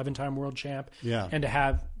to an 11-time world champ. Yeah. And to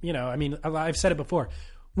have, I've said it before.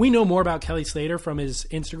 We know more about Kelly Slater from his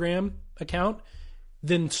Instagram account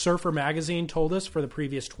than Surfer Magazine told us for the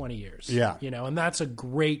previous 20 years. Yeah. And that's a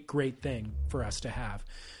great, great thing for us to have.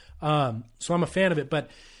 So I'm a fan of it. But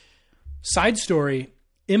side story,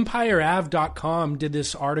 EmpireAv.com did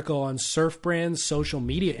this article on surf brands' social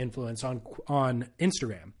media influence on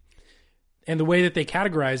Instagram. And the way that they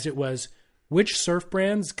categorized it was, which surf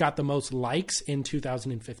brands got the most likes in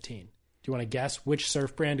 2015? Do you want to guess which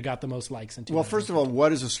surf brand got the most likes in 2015? Well, first of all,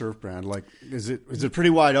 what is a surf brand? Like, is it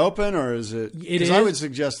pretty wide open, or is it? Because I would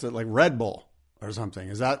suggest that like Red Bull or something.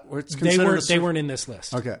 Is that what's considered? They weren't in this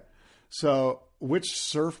list. Okay, so which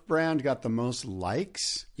surf brand got the most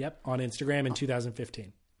likes? Yep, on Instagram in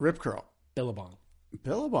 2015. Rip Curl. Billabong.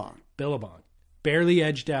 Billabong. Barely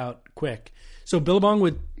edged out quick. So Billabong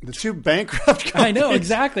would... The two bankrupt companies. I know,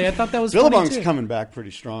 exactly. I thought that was Billabong's funny too. coming back pretty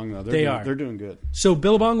strong, though. They're doing good. So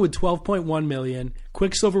Billabong with 12.1 million.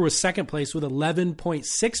 Quicksilver was second place with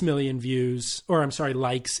 11.6 million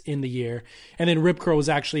likes in the year. And then Rip Curl was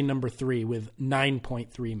actually number 3 with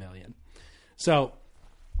 9.3 million. So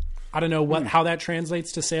I don't know how that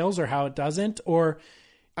translates to sales or how it doesn't, or...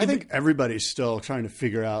 I think everybody's still trying to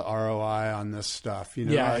figure out ROI on this stuff.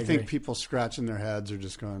 I think people scratching their heads are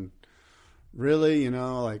just going, really,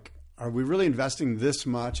 like, are we really investing this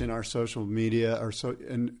much in our social media or so?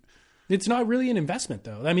 And it's not really an investment,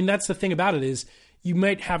 though. I mean, that's the thing about it is you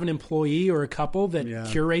might have an employee or a couple that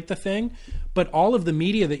curate the thing, but all of the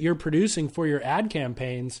media that you're producing for your ad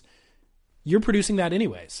campaigns, you're producing that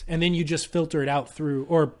anyways, and then you just filter it out through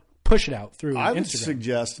or push it out through Instagram. I would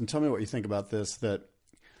suggest, and tell me what you think about this, that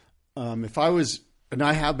if I was and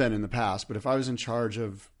I have been in the past, but if I was in charge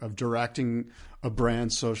of directing a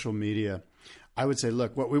brand's social media, I would say,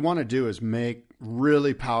 look, what we want to do is make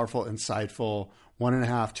really powerful, insightful 1.5,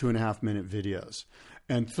 2.5 minute videos.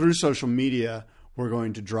 And through social media, we're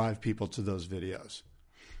going to drive people to those videos.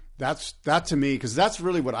 That to me, because that's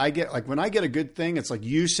really what I get. Like when I get a good thing, it's like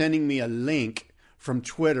you sending me a link from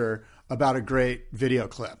Twitter about a great video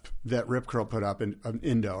clip that Rip Curl put up in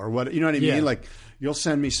Indo or what, you know what I mean? Yeah. Like you'll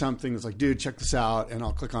send me something that's like, dude, check this out, and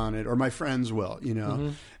I'll click on it, or my friends will, you know? Mm-hmm.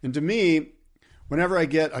 And to me, whenever I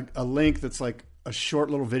get a link that's like a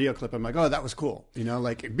short little video clip, I'm like, oh, that was cool, you know?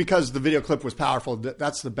 Like because the video clip was powerful,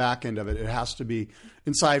 that's the back end of it. It has to be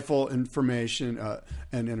insightful, information,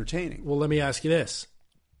 and entertaining. Well, let me ask you this.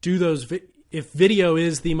 Do those, if video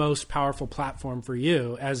is the most powerful platform for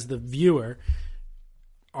you as the viewer,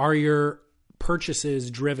 are your purchases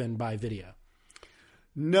driven by video?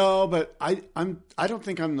 No, but I don't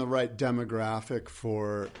think I'm the right demographic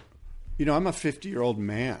for, you know, I'm a 50-year-old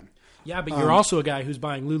man. Yeah, but you're also a guy who's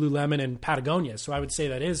buying Lululemon and Patagonia, so I would say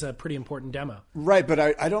that is a pretty important demo. Right, but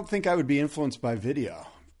I don't think I would be influenced by video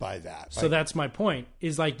by that. So that's my point,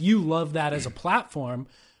 is like you love that as a platform,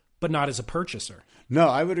 but not as a purchaser. No,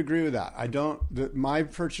 I would agree with that. I don't, my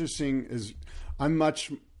purchasing is, I'm much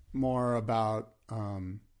more about,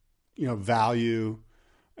 you know, value.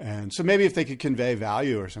 And so maybe if they could convey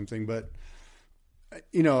value or something, but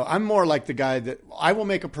you know, I'm more like the guy that I will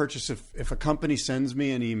make a purchase if a company sends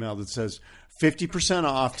me an email that says 50%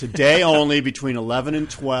 off today only between 11 and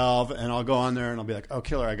 12. And I'll go on there and I'll be like, oh,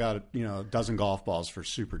 killer, I got, you know, a dozen golf balls for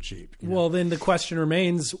super cheap. You know? Well, then the question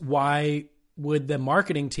remains, why would the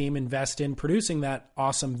marketing team invest in producing that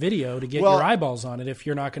awesome video to get your eyeballs on it if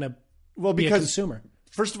you're not going to be a consumer?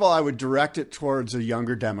 First of all, I would direct it towards a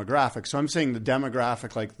younger demographic. So I'm saying the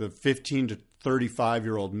demographic, like the 15 to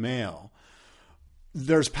 35-year-old male.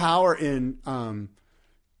 There's power in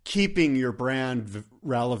keeping your brand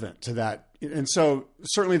relevant to that. And so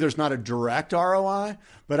certainly there's not a direct ROI,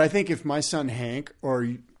 but I think if my son Hank, or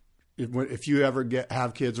if you ever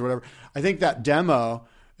have kids or whatever, I think that demo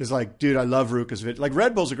is like, dude, I love Ruka's video. Like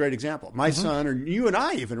Red Bull's a great example. My son, or you and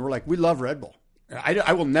I even, we're like, we love Red Bull.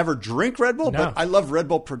 I will never drink Red Bull, but I love Red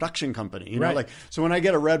Bull production company. You know, like, so when I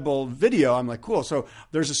get a Red Bull video, I'm like, cool. So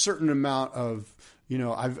there's a certain amount of, you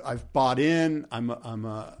know, I've bought in. I'm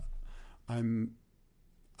a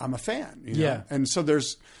fan. You know? Yeah. And so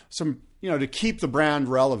there's some, you know, to keep the brand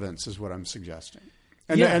relevance is what I'm suggesting.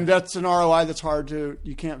 And that's an ROI that's hard to,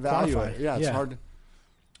 you can't value it. Yeah, it's hard to.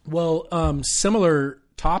 Well, similar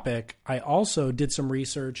topic. I also did some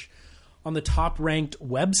research on the top ranked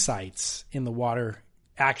websites in the water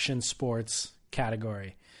action sports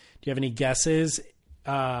category. Do you have any guesses?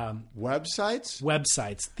 Websites,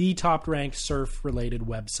 the top ranked surf related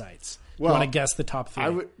websites. Well, you want to guess the top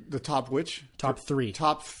three? The top which? Top three.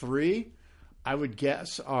 Top three, I would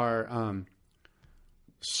guess are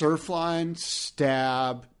Surfline,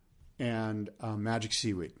 Stab, and Magic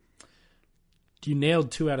Seaweed. You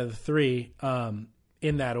nailed 2 out of the 3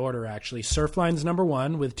 in that order, actually. Surfline's number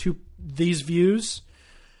 1 with 2. These views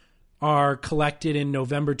are collected in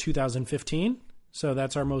November 2015. So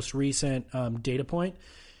that's our most recent data point.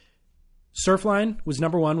 Surfline was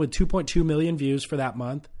number 1 with 2.2 million views for that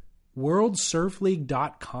month.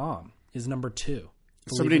 WorldSurfLeague.com is number 2.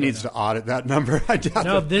 Somebody needs to audit that number. I doubt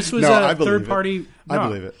no, it. This was a third party. I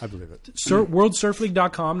believe it.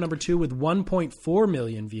 WorldSurfLeague.com, number 2 with 1.4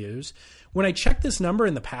 million views. When I checked this number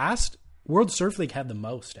in the past, World Surf League had the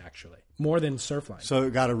most, actually, more than Surfline. So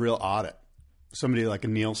it got a real audit. Somebody like a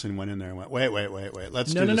Nielsen went in there and went, wait.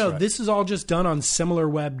 Let's do this. No. Right. This is all just done on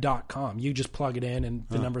SimilarWeb.com. You just plug it in and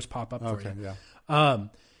the numbers pop up for you. Yeah.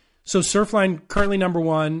 So Surfline currently number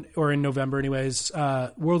 1, or in November anyways.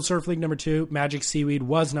 World Surf League number 2. Magic Seaweed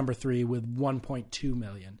was number 3 with 1.2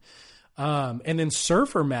 million. And then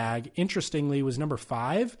Surfer Mag, interestingly, was number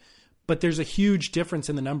 5. But there's a huge difference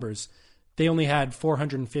in the numbers. They only had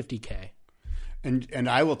 450K. And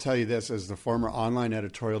I will tell you this, as the former online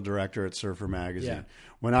editorial director at Surfer Magazine,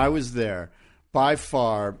 when I was there, by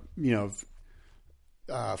far,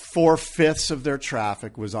 4/5 of their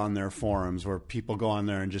traffic was on their forums, where people go on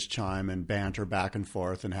there and just chime and banter back and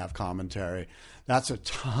forth and have commentary. That's a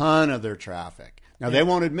ton of their traffic. Now they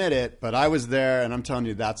won't admit it, but I was there, and I'm telling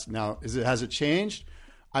you, has it changed?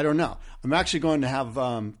 I don't know. I'm actually going to have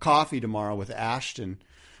coffee tomorrow with Ashton,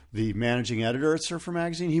 the managing editor at Surfer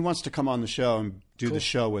Magazine. He wants to come on the show and do the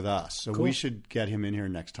show with us. So we should get him in here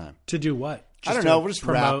next time. To do what? I don't to know. We'll just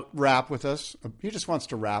promote. rap with us. He just wants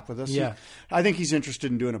to rap with us. Yeah. I think he's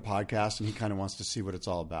interested in doing a podcast, and he kind of wants to see what it's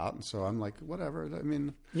all about. And so I'm like, whatever. I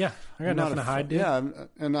mean, Yeah, I got I'm not nothing to hide, dude. Yeah,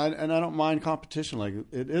 and I don't mind competition. Like,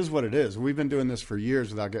 it is what it is. We've been doing this for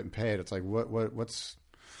years without getting paid. It's like, what's,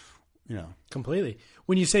 you know. Completely.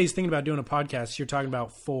 When you say he's thinking about doing a podcast, you're talking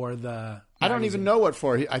about for the I don't even know what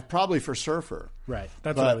for. Probably for Surfer. Right.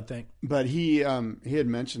 That's what I would think. But he had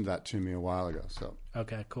mentioned that to me a while ago. So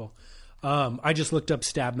Okay, cool. I just looked up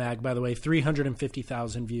Stab Mag, by the way,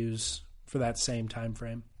 350,000 views for that same time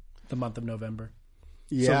frame, the month of November.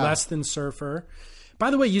 yeah, So less than Surfer.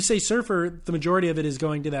 By the way, you say Surfer, the majority of it is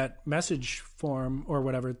going to that message forum or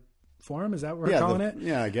whatever forum. Is that what we're calling it?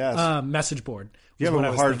 Yeah, I guess. Message board. you have what I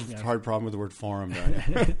a was hard problem with the word forum,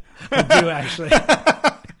 don't you? I do actually.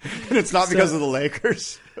 And it's not because of the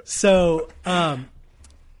Lakers. So,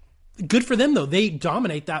 good for them though. They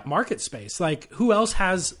dominate that market space. Like, who else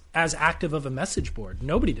has as active of a message board?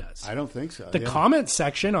 Nobody does. I don't think so. The comment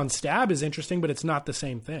section on Stab is interesting, but it's not the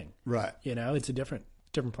same thing. Right. You know, it's a different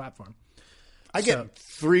platform. I get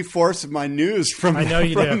 3/4 of my news from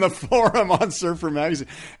the forum on Surfer Magazine,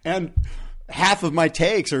 and half of my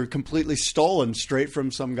takes are completely stolen straight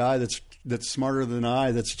from some guy that's smarter than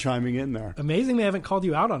I that's chiming in there. Amazing they haven't called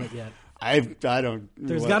you out on it yet. I don't.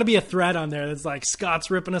 There's got to be a thread on there that's like, Scott's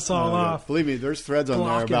ripping us all off. Believe me, there's threads on there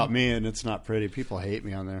Blocking. about me, and it's not pretty. People hate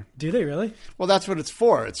me on there. Do they really? Well, that's what it's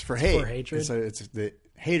for. It's for hate. for hatred? It's the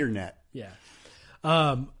hater net. Yeah.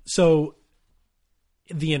 So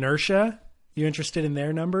the Inertia, you interested in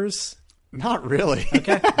their numbers? Not really.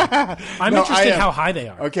 Okay. I'm No, interested I am. how high they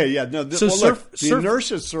are. Okay, yeah. No, So look, the surf-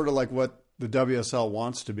 inertia is sort of like what the WSL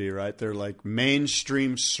wants to be, right? They're like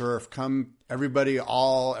mainstream surf. Come,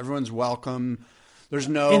 everyone's welcome. There's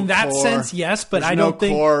no In that core. sense, yes, but There's I no don't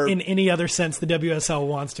think core. in any other sense the WSL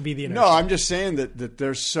wants to be the Inertia. No, I'm just saying that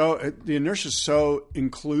the inertia is so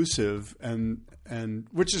inclusive and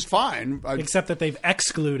which is fine. Except that they've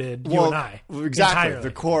excluded you and I. Exactly. Entirely.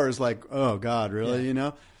 The core is like, oh God, really? You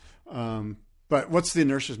know. But what's the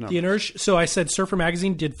inertia's number? The Inertia. So I said Surfer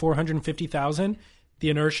Magazine did 450,000. The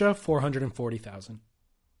Inertia 440,000.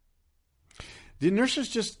 The inertia is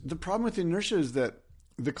just the problem with the inertia is that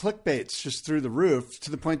the clickbait's just through the roof to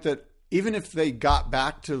the point that even if they got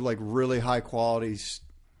back to like really high quality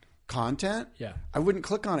content, Yeah. I wouldn't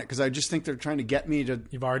click on it because I just think they're trying to get me to.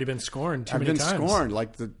 You've already been scorned too I've many been times. scorned,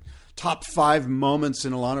 like the top 5 moments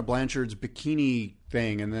in Alana Blanchard's bikini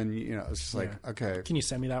thing, and then it's just like, okay, Can you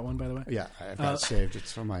send me that one, by the way? yeah, I've got it saved.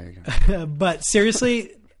 It's on my But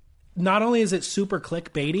seriously, not only is it super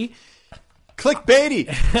clickbaity, clickbaity.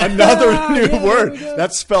 Another new word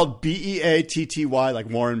that's spelled Beatty, like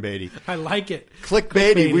Warren Beatty. I like it.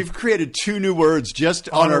 Clickbaity. We've created 2 new words just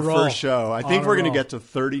on a our roll. first show. I think On a we're going to roll. get to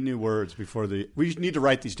 30 new words before we need to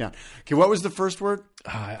write these down. Okay, what was the first word?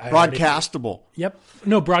 I Broadcastable. Yep.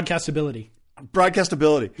 No, broadcastability.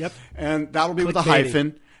 Broadcastability. Yep. And that'll be with a Clickbaity.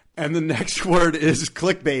 hyphen. And the next word is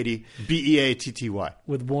clickbaity. Beatty.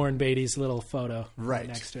 With Warren Beatty's little photo Right.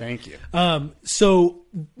 next to it. Thank you. So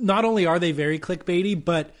not only are they very clickbaity,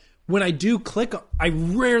 but when I do click, I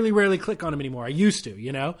rarely click on them anymore. I used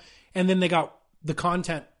to, and then the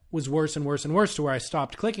content was worse and worse and worse to where I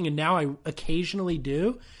stopped clicking. And now I occasionally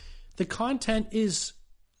do. The content is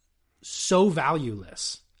so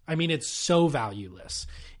valueless. I mean, it's so valueless.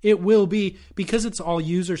 It will be, because it's all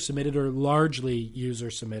user submitted or largely user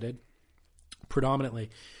submitted, predominantly.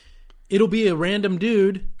 It'll be a random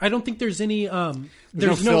dude. I don't think there's any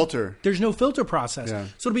There's no filter. There's no filter process. Yeah.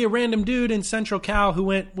 So it'll be a random dude in Central Cal who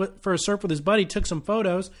went for a surf with his buddy, took some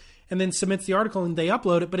photos, and then submits the article and they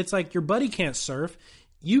upload it. But it's like, your buddy can't surf.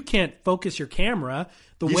 You can't focus your camera.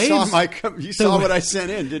 You saw what I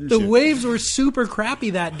sent in, didn't the you? waves were super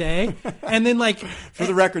crappy that day. And then For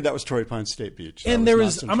the record, that was Torrey Pines State Beach. I'm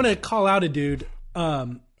going to call out a dude.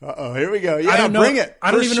 Uh-oh, here we go. Yeah, I don't know. bring it.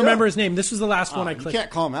 I don't First even show. remember his name. This was the last one I You clicked.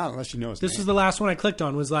 can't call him out unless you know his name. This was the last one I clicked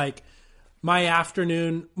on, was like my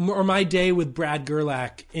afternoon or my day with Brad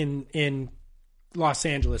Gerlach in Los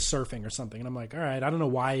Angeles surfing or something. And I'm like, all right, I don't know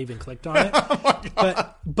why I even clicked on it.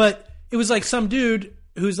 But it was like some dude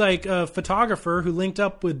who's like a photographer who linked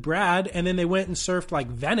up with Brad, and then they went and surfed like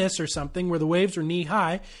Venice or something where the waves were knee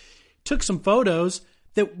high, took some photos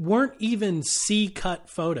that weren't even C-cut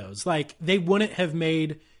photos. Like, they wouldn't have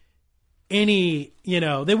made any, they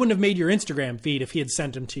wouldn't have made your Instagram feed if he had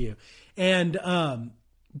sent them to you. And,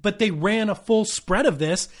 but they ran a full spread of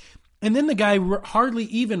this. And then the guy hardly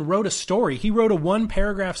even wrote a story. He wrote a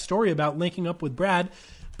 1-paragraph story about linking up with Brad,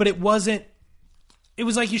 but it wasn't it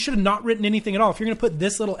was like you should have not written anything at all. If you're going to put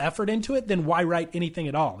this little effort into it, then why write anything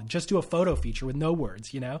at all? Just do a photo feature with no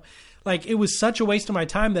words, Like, it was such a waste of my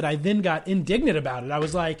time that I then got indignant about it. I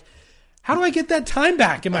was like, how do I get that time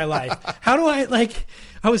back in my life? How do I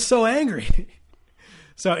was so angry.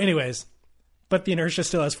 So anyways, but the Inertia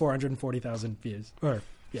still has 440,000 views.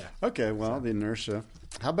 Okay, well, the Inertia.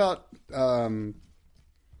 How about,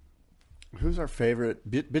 who's our favorite?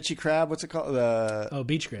 Bitchy Crab? What's it called?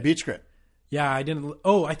 Beach Grit. Beach Grit. Yeah, I didn't.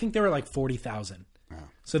 Oh, I think they were like 40,000. Oh.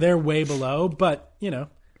 So they're way below, but I've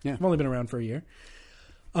only been around for a year.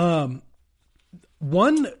 One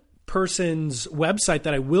person's website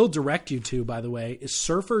that I will direct you to, by the way, is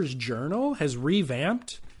Surfer's Journal has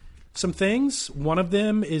revamped some things. One of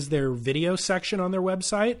them is their video section on their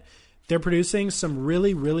website. They're producing some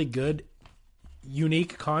really, really good,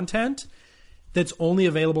 unique content that's only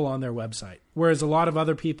available on their website. Whereas a lot of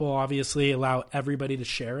other people obviously allow everybody to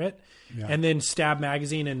share it. Yeah. And then Stab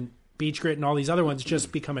Magazine and Beach Grit and all these other ones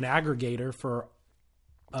just become an aggregator for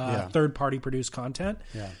third-party produced content.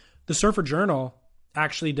 Yeah. The Surfer Journal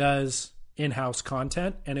actually does in-house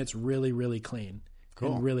content, and it's really, really clean.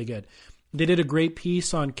 Cool. And really good. They did a great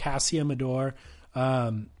piece on Cassia Mador,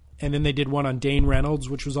 and then they did one on Dane Reynolds,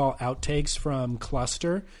 which was all outtakes from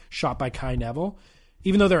Cluster, shot by Kai Neville.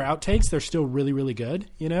 Even though they're outtakes, they're still really, really good,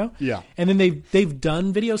 Yeah. And then they've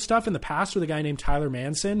done video stuff in the past with a guy named Tyler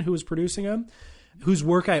Manson, who was producing them, whose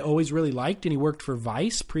work I always really liked, and he worked for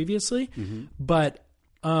Vice previously. Mm-hmm. But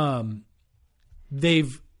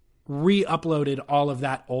they've re-uploaded all of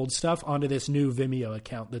that old stuff onto this new Vimeo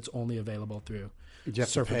account that's only available through Did you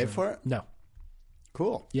have to pay for it? No.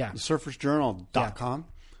 Cool. Yeah. Surfersjournal.com.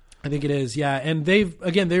 I think it is, yeah. And they've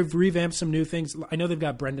revamped some new things. I know they've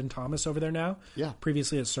got Brendan Thomas over there now. Yeah.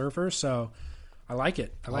 Previously at Surfer, so I like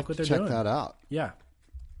it. I like what they're doing. Check that out. Yeah.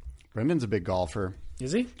 Brendan's a big golfer.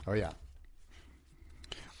 Is he? Oh, yeah.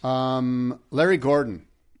 Larry Gordon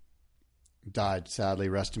died, sadly.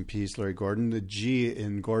 Rest in peace, Larry Gordon. The G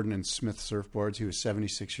in Gordon and Smith surfboards. He was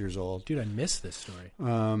 76 years old. Dude, I missed this story.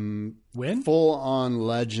 When? Full-on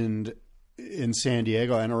legend in San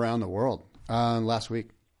Diego and around the world. Last week.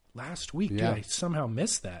 Last week? Yeah. Dude, I somehow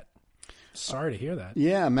missed that. Sorry to hear that.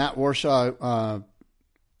 Yeah, Matt Warshaw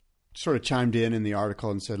sort of chimed in the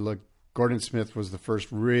article and said, look, Gordon Smith was the first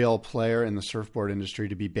real player in the surfboard industry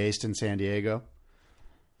to be based in San Diego.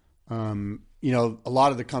 A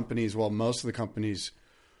lot of the companies, most of the companies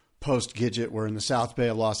post-Gidget were in the South Bay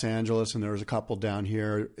of Los Angeles, and there was a couple down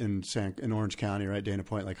here in Orange County, right, Dana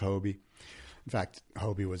Point, like Hobie. In fact,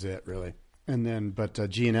 Hobie was it, really. And then, but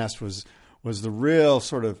G&S was the real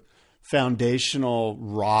sort of foundational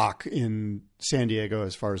rock in San Diego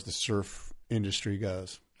as far as the surf industry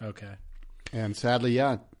goes. Okay. And sadly,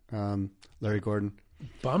 Larry Gordon.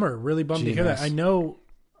 Bummer. Really bummed to hear that. I know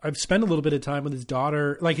I've spent a little bit of time with his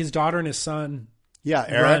daughter, like his daughter and his son. Yeah,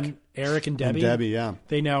 Eric and Debbie. Yeah.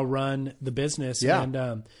 They now run the business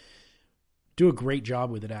and do a great job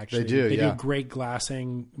with it, actually. They do great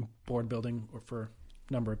glassing, board building for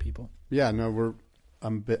a number of people. Yeah, no,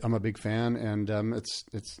 I'm a big fan, and it's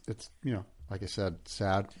like I said,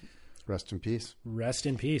 sad. Rest in peace. Rest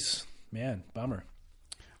in peace, man. Bummer.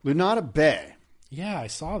 Lunada Bay. Yeah, I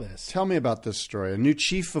saw this. Tell me about this story. A new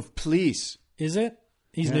chief of police. Is it?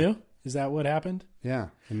 He's new? Is that what happened? Yeah,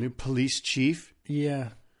 a new police chief. Yeah,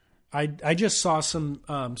 I just saw some.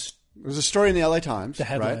 There's a story in the LA Times. The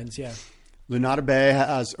headlines, right? Yeah. Lunada Bay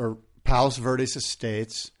or Palos Verdes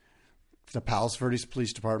Estates. The Palos Verdes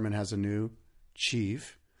Police Department has a new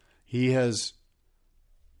chief. He has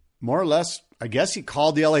more or less, I guess he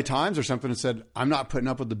called the LA Times or something and said, I'm not putting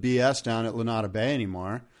up with the BS down at Lunada Bay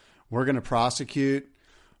anymore. We're going to prosecute.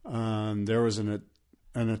 There was an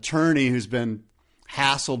attorney who's been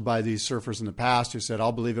hassled by these surfers in the past who said,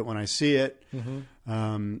 I'll believe it when I see it.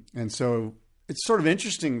 Mm-hmm. And so it's sort of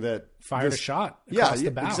interesting that fired a shot across the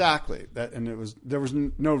bow. Exactly. There was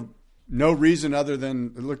no reason other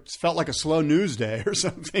than it felt like a slow news day or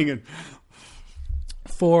something. And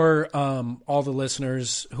for all the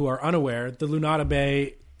listeners who are unaware, the Lunada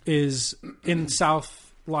Bay is in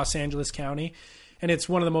South Los Angeles County, and it's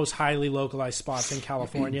one of the most highly localized spots in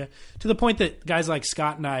California, to the point that guys like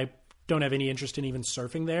Scott and I don't have any interest in even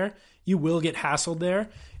surfing there. You will get hassled there.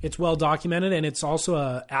 It's well documented, and it's also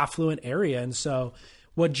a affluent area. And so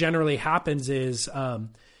what generally happens is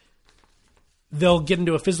they'll get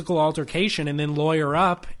into a physical altercation and then lawyer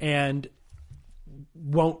up and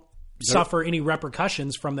won't suffer any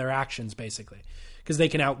repercussions from their actions, basically, because they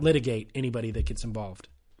can out-litigate anybody that gets involved.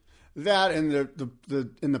 That and the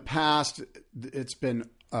in the past, it's been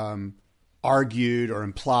argued or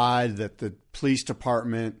implied that the police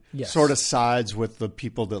department Yes. sort of sides with the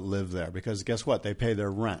people that live there because guess what? They pay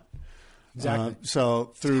their rent. Exactly.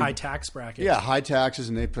 So through High tax bracket. yeah, high taxes,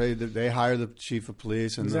 and they hire the chief of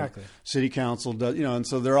police, and Exactly. the city council does, and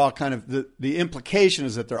so they're all kind of the implication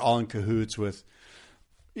is that they're all in cahoots with,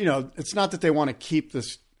 it's not that they want to keep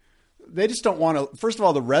this. They just don't want to. First of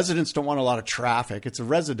all, the residents don't want a lot of traffic. It's a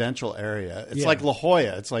residential area. It's like La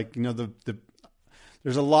Jolla. It's like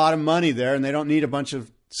there's a lot of money there, and they don't need a bunch of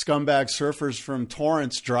scumbag surfers from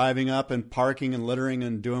Torrance driving up and parking and littering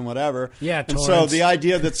and doing whatever. Yeah, and Torrance. so the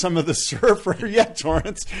idea that some of the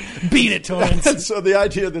Torrance. Beat it, Torrance. And so the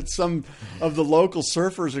idea that some of the local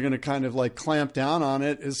surfers are going to kind of like clamp down on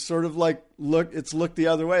it is sort of like look the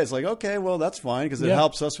other way. It's like, okay, well, that's fine because it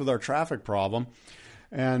helps us with our traffic problem.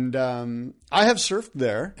 And I have surfed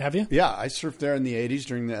there. Have you? Yeah, I surfed there in the 80s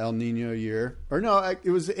during the El Nino year. Or no, it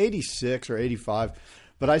was 86 or 85.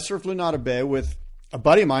 But I surfed Lunada Bay with a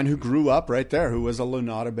buddy of mine who grew up right there, who was a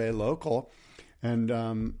Lunada Bay local. And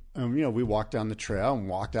we walked down the trail and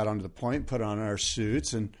walked out onto the point, put on our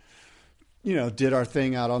suits and, did our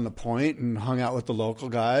thing out on the point and hung out with the local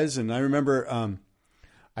guys. And I remember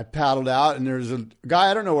I paddled out and there's a guy,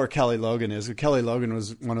 I don't know where Kelly Logan is. Kelly Logan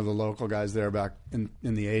was one of the local guys there back in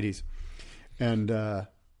the 80s. And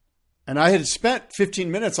I had spent 15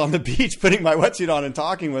 minutes on the beach putting my wetsuit on and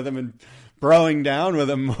talking with him and broing down with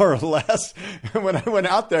him more or less. And when I went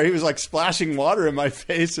out there, he was like splashing water in my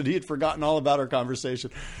face and he had forgotten all about our conversation.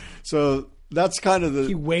 So that's kind of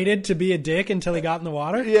He waited to be a dick until he got in the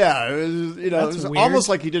water? Yeah, it was, it was weird. almost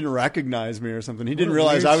like he didn't recognize me or something. He didn't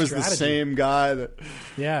realize I was the same guy that.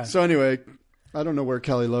 Yeah. So anyway, I don't know where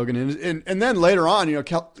Kelly Logan is. And then later on,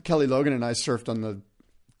 Kelly Logan and I surfed on the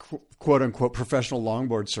quote unquote professional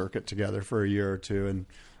longboard circuit together for a year or two,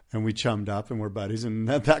 and we chummed up and we're buddies. And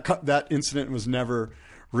that incident was never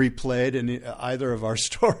replayed in either of our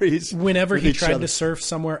stories. Whenever he tried to surf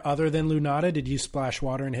somewhere other than Lunada, did you splash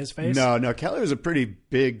water in his face? No. Kelly was a pretty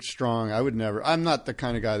big, strong. I'm not the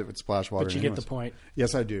kind of guy that would splash water. But you get the point.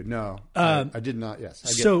 Yes, I do. No, I did not. Yes.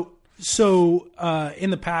 So in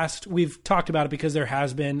the past, we've talked about it because there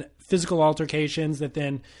has been physical altercations that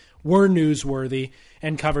then were newsworthy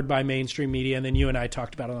and covered by mainstream media, and then you and I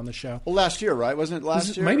talked about it on the show. Well, last year, right? Wasn't it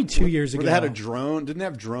last year? Maybe 2 years ago. They had a drone. Didn't they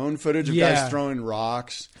have drone footage of guys throwing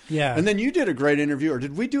rocks? Yeah. And then you did a great interview, or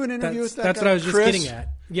did we do an interview with that That's guy? what I was just Chris? getting at.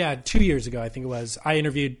 Yeah, 2 years ago, I think it was. I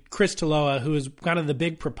interviewed Chris Taloa, who was kind of the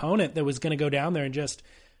big proponent that was going to go down there and just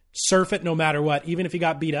surf it no matter what. Even if he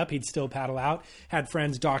got beat up, he'd still paddle out. Had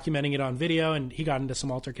friends documenting it on video, and he got into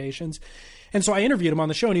some altercations. And so I interviewed him on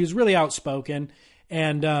the show, and he was really outspoken.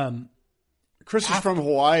 And Chris is from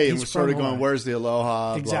Hawaii and was sort of going, where's the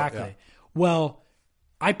aloha? Exactly. Blah, yeah. Well,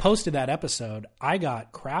 I posted that episode. I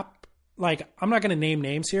got crap. Like, I'm not going to name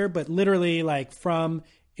names here, but literally like from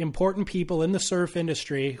important people in the surf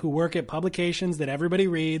industry who work at publications that everybody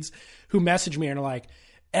reads, who message me and are like,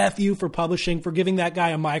 F you for publishing, for giving that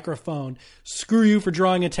guy a microphone. Screw you for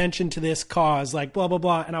drawing attention to this cause, like blah, blah,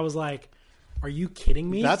 blah. And I was like, are you kidding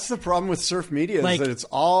me? That's the problem with surf media, is that it's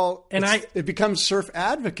all, and it becomes surf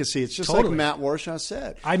advocacy. It's just Totally. like Matt Warshaw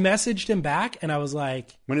said. I messaged him back and I was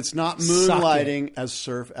like, when it's not moonlighting as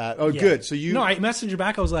surf ad. Oh, yeah. good. So you. No, I messaged him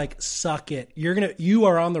back. I was like, suck it. You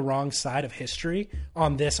are on the wrong side of history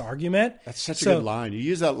on this argument. That's such a good line. You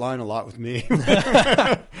use that line a lot with me.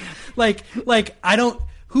 like I don't,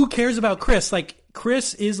 who cares about Chris? Like,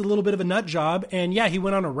 Chris is a little bit of a nut job, and yeah, he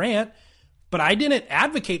went on a rant, but I didn't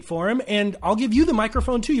advocate for him, and I'll give you the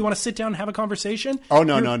microphone too. You want to sit down and have a conversation? Oh,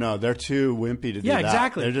 no. They're too wimpy to do that. Yeah,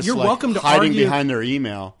 exactly. They're just You're welcome to hiding argue behind their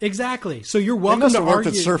email. Exactly. So you're They welcome must to have worked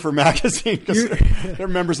argue. at Surfer Magazine because they're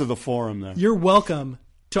members of the forum there. You're welcome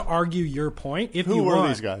to argue your point if you want. Who are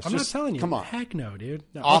these guys? I'm Just not telling you. come on. Heck no, dude.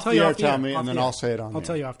 No, Off I'll the tell air, you tell off me, the and then air. I'll say it on the I'll air.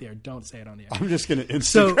 tell you off the air. Don't say it on the air. I'm just going to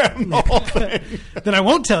Instagram the whole thing. Then I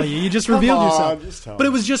won't tell you. You just revealed on, yourself. just tell But me.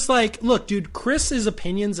 it was just like, look, dude, Chris's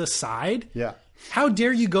opinions aside, Yeah. how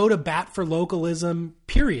dare you go to bat for localism,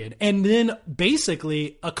 period, and then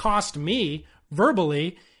basically accost me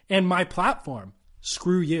verbally and my platform.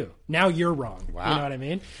 Screw you. Now you're wrong. Wow. You know what I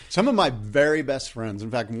mean? Some of my very best friends, in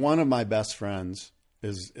fact, one of my best friends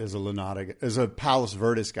is a Palos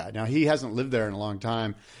Verdes guy. Now, he hasn't lived there in a long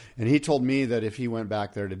time, and he told me that if he went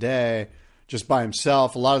back there today, just by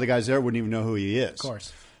himself, a lot of the guys there wouldn't even know who he is. Of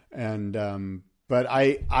course. And but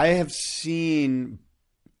I have seen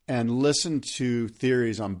and listened to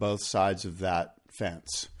theories on both sides of that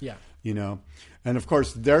fence. Yeah. You know, and of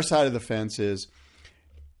course, their side of the fence is,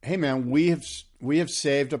 hey man, we have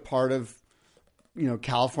saved a part of,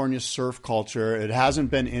 California's surf culture. It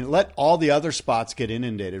hasn't been let all the other spots get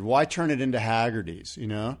inundated. Why turn it into Haggerty's?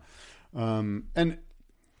 And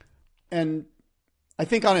I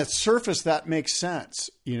think on its surface that makes sense.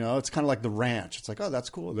 It's kind of like the ranch. It's like, oh, that's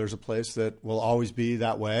cool. There's a place that will always be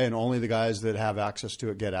that way, and only the guys that have access to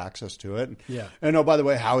it get access to it. Yeah. And oh, by the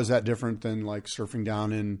way, how is that different than like surfing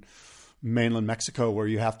down in mainland Mexico where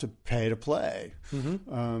you have to pay to play?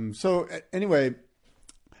 So anyway,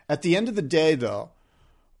 at the end of the day, though,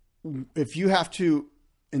 if you have to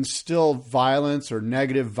instill violence or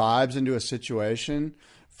negative vibes into a situation,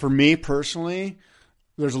 for me personally,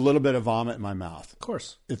 there's a little bit of vomit in my mouth. Of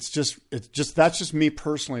course. That's just me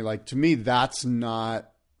personally. Like, to me, that's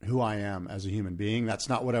not who I am as a human being. That's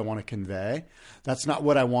not what I want to convey. That's not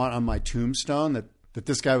what I want on my tombstone, that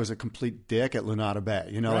this guy was a complete dick at Lunada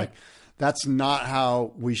Bay. Right. Like, that's not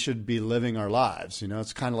how we should be living our lives.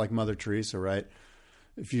 It's kind of like Mother Teresa, right?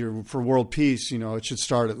 If you're for world peace, it should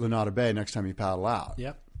start at Lunada Bay next time you paddle out.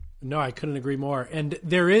 Yep. No, I couldn't agree more. And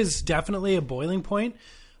there is definitely a boiling point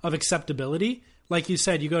of acceptability. Like you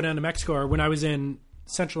said, you go down to Mexico, or when I was in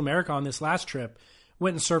Central America on this last trip,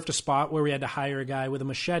 went and surfed a spot where we had to hire a guy with a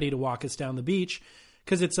machete to walk us down the beach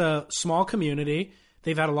because it's a small community.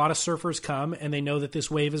 They've had a lot of surfers come, and they know that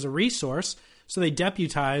this wave is a resource. So they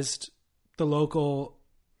deputized the local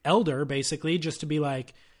elder, basically, just to be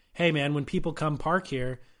like, hey, man, when people come park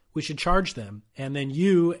here, we should charge them. And then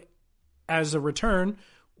you, as a return,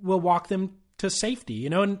 will walk them to safety,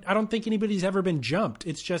 and I don't think anybody's ever been jumped.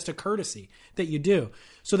 It's just a courtesy that you do.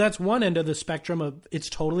 So that's one end of the spectrum of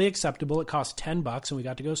it's totally acceptable. It costs $10 and we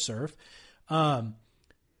got to go surf.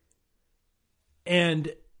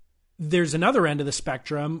 And there's another end of the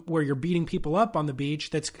spectrum where you're beating people up on the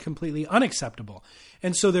beach that's completely unacceptable.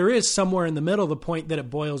 And so there is somewhere in the middle the point that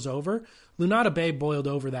it boils over. Lunada Bay boiled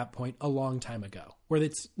over that point a long time ago, where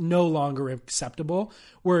it's no longer acceptable,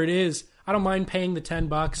 where it is, I don't mind paying the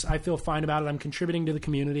 $10. I feel fine about it. I'm contributing to the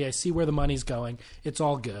community. I see where the money's going. It's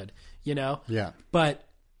all good, Yeah. But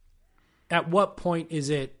at what point is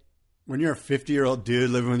it? When you're a 50-year-old dude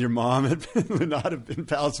living with your mom at Lunada in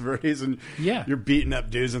Palos Verdes, and you're beating up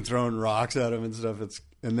dudes and throwing rocks at them and stuff,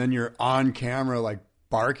 and then you're on camera like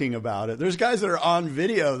barking about it. There's guys that are on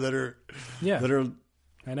video that are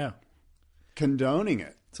I know, condoning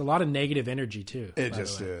it. It's a lot of negative energy too. It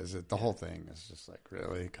just is. The whole thing is just like,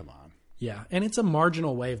 really, come on. Yeah, and it's a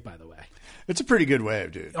marginal wave, by the way. It's a pretty good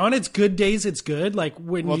wave, dude. On its good days, it's good. Like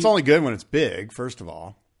it's only good when it's big. First of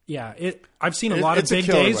all, yeah. I've seen a lot of big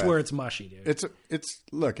days wave. Where it's mushy, dude.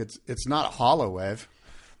 It's not a hollow wave,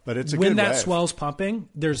 but it's a when good that wave. Swell's pumping.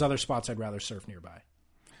 There's other spots I'd rather surf nearby.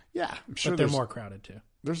 Yeah, I'm sure. But they're more crowded too.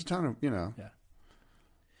 There's a ton of Yeah.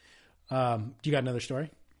 Do you got another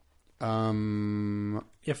story? If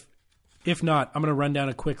not, I'm going to run down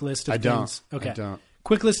a quick list of things. Okay. I don't.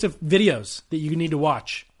 Quick list of videos that you need to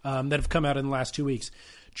watch that have come out in the last 2 weeks.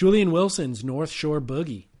 Julian Wilson's North Shore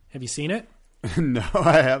Boogie. Have you seen it? No,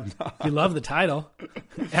 I have not. You love the title.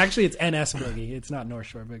 Actually, it's NS Boogie. It's not North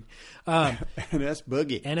Shore Boogie. NS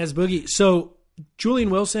Boogie. NS Boogie. So Julian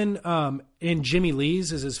Wilson and Jimmy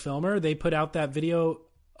Lee's is his filmer. They put out that video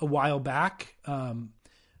a while back.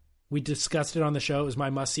 We discussed it on the show. It was my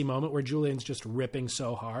must-see moment where Julian's just ripping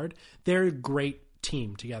so hard. They're a great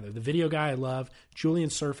team together. The video guy I love. Julian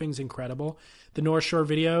surfing's incredible. The North Shore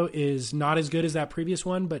video is not as good as that previous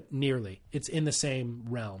one, but nearly. It's in the same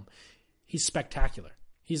realm. He's spectacular.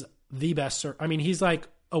 He's the best surfer. I mean, he's like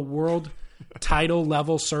a world title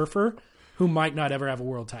level surfer who might not ever have a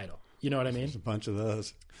world title. You know what I mean? There's a bunch of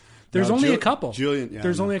those. There's only a couple. Julian, yeah,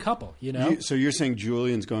 There's only a couple, So you're saying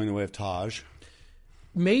Julian's going the way of Taj?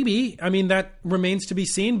 Maybe. I mean, that remains to be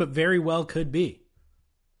seen, but very well could be.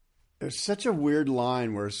 There's such a weird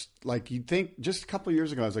line where, like, you think just a couple of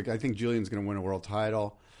years ago, I was like, I think Julian's going to win a world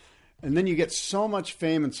title. And then you get so much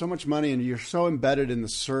fame and so much money, and you're so embedded in the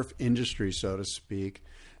surf industry, so to speak,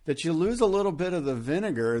 that you lose a little bit of the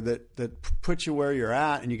vinegar that puts you where you're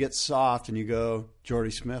at, and you get soft, and you go Jordy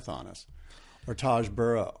Smith on us or Taj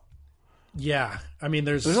Burrow. Yeah, I mean,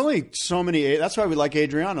 there's only so many. That's why we like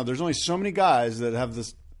Adriano. There's only so many guys that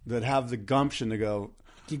have the gumption to go.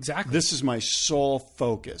 Exactly. This is my sole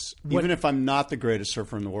focus. Even if I'm not the greatest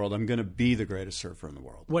surfer in the world, I'm going to be the greatest surfer in the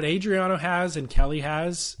world. What Adriano has and Kelly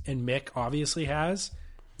has and Mick obviously has,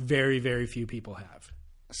 very, very few people have.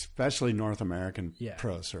 Especially North American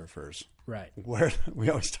pro surfers. Right. Where we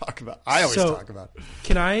always talk about. I always talk about.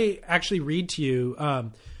 Can I actually read to you?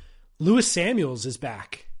 Lewis Samuels is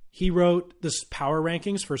back. He wrote this power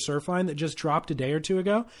rankings for Surfline that just dropped a day or two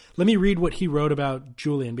ago. Let me read what he wrote about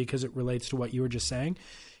Julian because it relates to what you were just saying.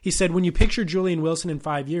 He said, when you picture Julian Wilson in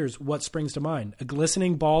 5 years, what springs to mind? A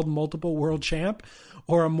glistening, bald, multiple world champ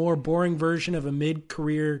or a more boring version of a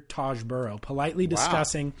mid-career Taj Burrow, politely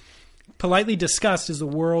discussing politely discussed as the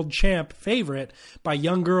world champ favorite by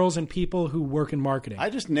young girls and people who work in marketing. I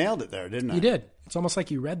just nailed it there, didn't I? You did. It's almost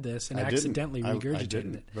like you read this and I accidentally didn't. I regurgitated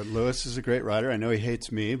didn't. it. But Lewis is a great writer. I know he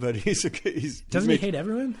hates me, but Doesn't he hate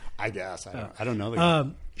everyone? I guess. I don't know the guy.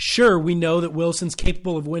 Sure, we know that Wilson's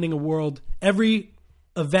capable of winning a world every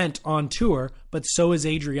event on tour, but so is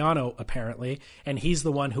Adriano, apparently, and he's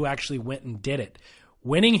the one who actually went and did it.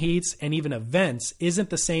 Winning heats and even events isn't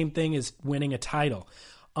the same thing as winning a title.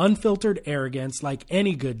 Unfiltered arrogance, like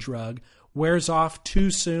any good drug, wears off too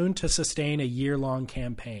soon to sustain a year-long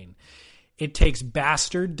campaign. It takes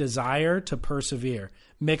bastard desire to persevere,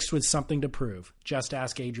 mixed with something to prove. Just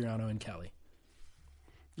ask Adriano and Kelly.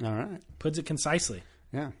 All right. Puts it concisely.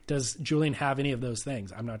 Yeah. Does Julian have any of those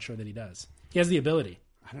things? I'm not sure that he does. He has the ability.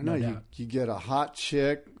 I don't know. No doubt. You get a hot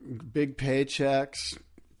chick, big paychecks,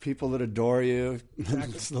 people that adore you.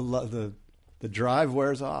 the drive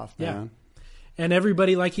wears off, man. Yeah. And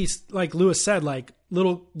everybody, like Lewis said, like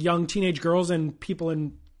little young teenage girls and people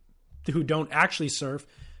who don't actually surf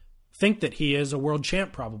think that he is a world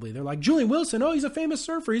champ. Probably they're like, Julian Wilson. Oh, he's a famous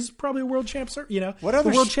surfer. He's probably a world champ surfer. You know, What other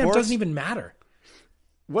the world champ sports- doesn't even matter.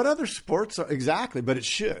 What other sports are exactly? But it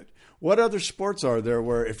should. What other sports are there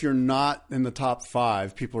where if you're not in the top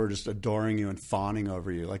 5, people are just adoring you and fawning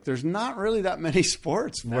over you? Like, there's not really that many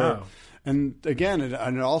sports. No. And again, it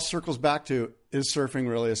all circles back to, is surfing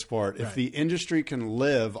really a sport? If Right. the industry can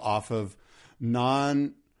live off of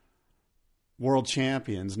non-world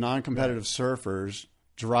champions, non-competitive surfers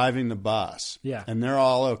driving the bus, Yeah. and they're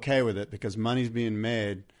all okay with it because money's being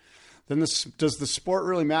made, then does the sport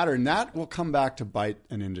really matter? And that will come back to bite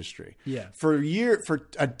an industry. Yeah. For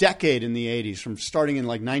a decade in the 80s, from starting in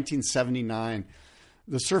like 1979,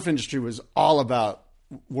 the surf industry was all about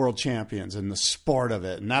world champions and the sport of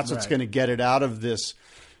it. And that's what's Right. going to get it out of this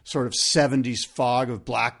sort of 70s fog of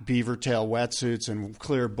black beaver tail wetsuits and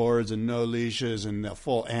clear boards and no leashes and the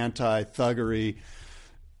full anti-thuggery.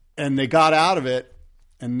 And they got out of it,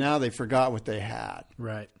 and now they forgot what they had,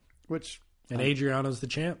 Right. which And Adriano's the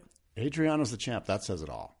champ. Adriano's the champ. That says it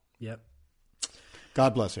all. Yep.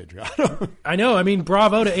 God bless Adriano. I know. I mean,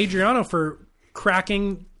 bravo to Adriano for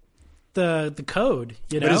cracking the code.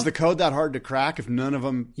 You know. But is the code that hard to crack if none of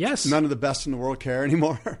the best in the world care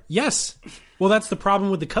anymore? Yes. Well, that's the problem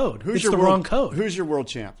with the code. It's the world, wrong code. Who's your world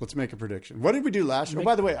champ? Let's make a prediction. What did we do last year? Oh,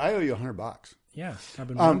 by the way, I owe you $100. Yeah, I've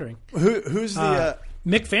been wondering. Who's the?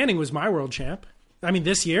 Mick Fanning was my world champ. I mean,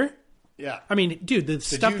 this year. Yeah. I mean, dude, the Did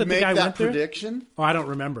stuff you that the make guy that went through. prediction? Oh, I don't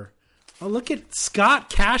remember. Oh, look at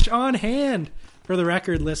Scott, cash on hand. For the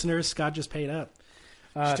record, listeners, Scott just paid up.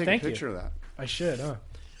 Just take thank a picture you. of that. I should.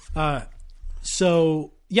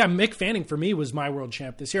 So yeah, Mick Fanning for me was my world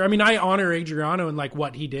champ this year. I mean, I honor Adriano and like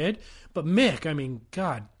what he did, but Mick, I mean,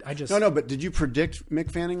 God, I just No. But did you predict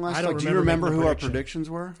Mick Fanning last I don't time? Do you remember remember making who the our prediction. predictions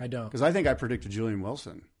were? I don't. Because I think I predicted Julian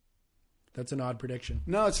Wilson. That's an odd prediction.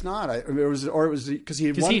 No, it's not. It was because he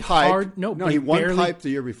had 'Cause won he pipe. but he won barely- pipe the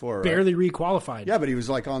year before. Right? Barely requalified Yeah, but he was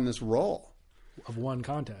like on this roll. of one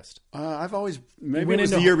contest. I've always maybe went it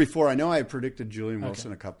was into- the year before. I know I predicted Julian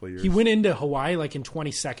Wilson a couple of years. He went into Hawaii like in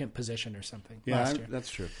 22nd position or something last year. That's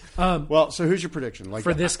true. Well, so who's your prediction? Like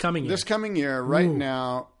for this coming year. This coming year, right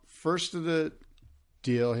now, first of the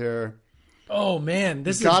deal here. Oh man,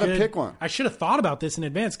 this is gotta good. pick one. I should have thought about this in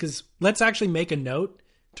advance because let's actually make a note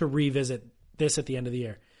to revisit this at the end of the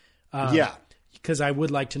year. Yeah. Because I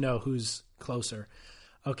would like to know who's closer.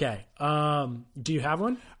 Okay. Do you have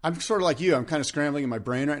one? I'm sort of like you. I'm kind of scrambling in my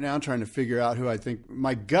brain right now, trying to figure out who I think.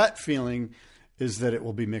 My gut feeling is that it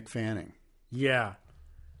will be Mick Fanning. Yeah.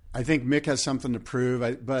 I think Mick has something to prove,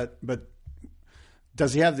 but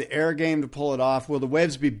does he have the air game to pull it off? Will the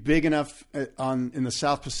waves be big enough in the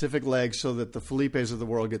South Pacific leg so that the Felipes of the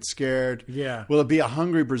world get scared? Yeah. Will it be a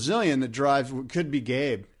hungry Brazilian that drives? Could be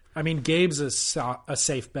Gabe. I mean, Gabe's a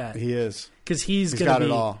safe bet He is. because he's going got to it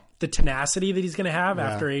be all. the tenacity that he's going to have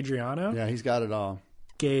after Adriano. Yeah, he's got it all.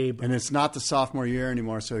 Gabe. And it's not the sophomore year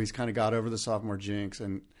anymore, so he's kind of got over the sophomore jinx.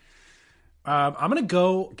 And I'm going to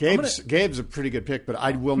go. Gabe's a pretty good pick, but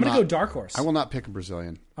I will I'm not. going to go dark horse. I will not pick a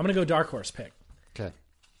Brazilian. I'm going to go dark horse pick. Okay,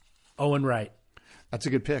 Owen Wright. that's a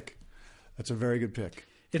good pick. That's a very good pick.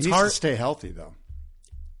 It's he needs hard to stay healthy though.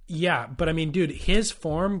 Yeah, but I mean, dude, his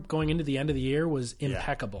form going into the end of the year was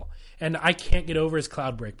impeccable. And I can't get over his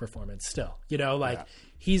cloud break performance still. You know,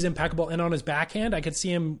 he's impeccable. And on his backhand, I could see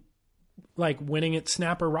him like winning at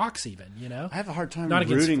Snapper Rocks even, you know? I have a hard time Not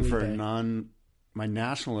against rooting for Felipe. my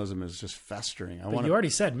nationalism is just festering. But you already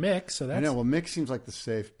said Mick, so that's... I know. Well, Mick seems like the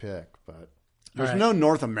safe pick, but there's no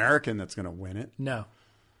North American that's going to win it. No.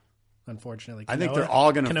 Unfortunately. I think they're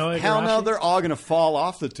all going to... Hell no, they're all going to fall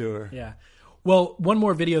off the tour. Yeah. Well, one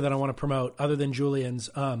more video that I want to promote other than Julian's.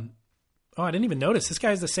 Oh, I didn't even notice. This guy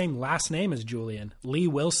has the same last name as Julian, Lee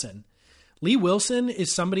Wilson. Lee Wilson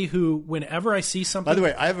is somebody who, whenever I see something... By the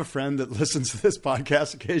way, I have a friend that listens to this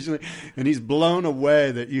podcast occasionally, and he's blown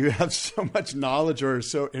away that you have so much knowledge or are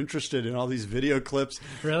so interested in all these video clips.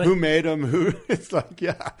 Really? Who made them? Who? It's like,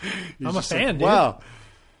 yeah. I'm a fan, dude. Wow.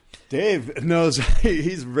 Dave knows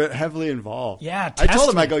he's heavily involved. Yeah, I told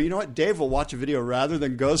him, me. I go, you know what? Dave will watch a video rather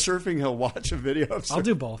than go surfing. He'll watch a video of surfing. I'll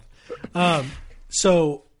do both.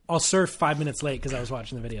 So I'll surf 5 minutes late because I was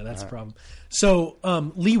watching the video. That's the problem. So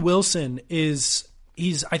Lee Wilson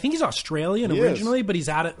I think he's Australian originally, but he's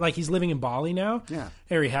at it, like he's living in Bali now. Yeah.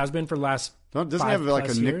 Or he has been for the last Doesn't he 5+ have like a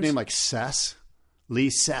years. nickname like Cess? Lee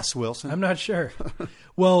Cess Wilson? I'm not sure.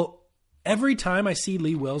 Well, every time I see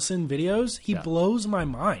Lee Wilson videos, he blows my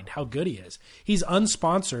mind how good he is. He's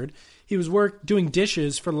unsponsored. He was doing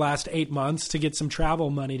dishes for the last 8 months to get some travel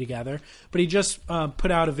money together. But he just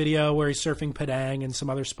put out a video where he's surfing Padang and some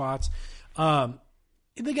other spots.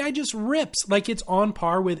 The guy just rips. Like, it's on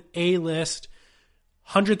par with A-list,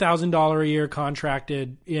 $100,000 a year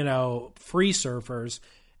contracted, free surfers.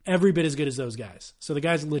 Every bit as good as those guys. So the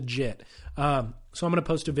guy's legit. So I'm going to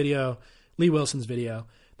post a video, Lee Wilson's video.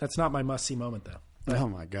 That's not my must-see moment, though. Oh,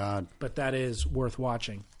 my God. But that is worth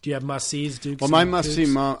watching. Do you have must-sees, Dukes? Well, my must-see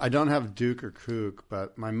moment, I don't have Duke or Kook,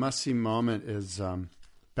 but my must-see moment is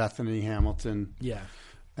Bethany Hamilton. Yeah.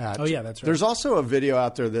 That's right. There's also a video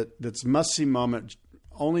out there that's must-see moment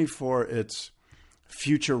only for its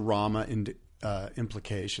Futurama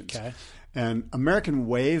implications. Okay. And American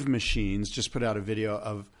Wave Machines just put out a video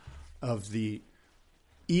of the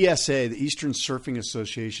ESA, the Eastern Surfing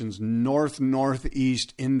Association's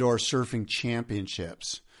Northeast Indoor Surfing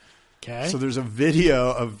Championships. Okay. So there's a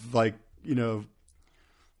video of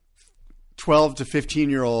 12 to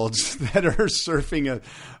 15-year-olds that are surfing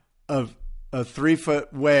a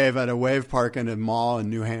 3-foot wave at a wave park in a mall in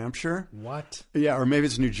New Hampshire. What? Yeah, or maybe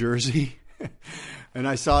it's New Jersey. And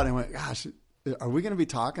I saw it and I went, gosh, are we going to be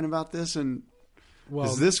talking about this? And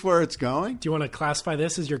is this where it's going? Do you want to classify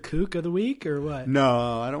this as your kook of the week or what?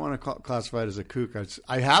 No, I don't want to classify it as a kook.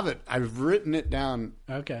 I have it. I've written it down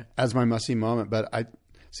as my must-see moment. But I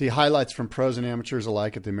see highlights from pros and amateurs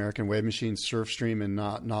alike at the American Wave Machine Surf Stream in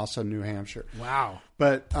Nassau, New Hampshire. Wow.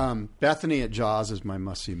 But Bethany at Jaws is my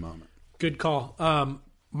must-see moment. Good call.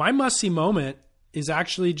 My must-see moment is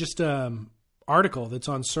actually just an article that's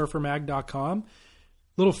on surfermag.com.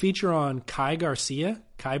 Little feature on Kai Garcia,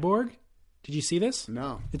 Kyborg. Did you see this?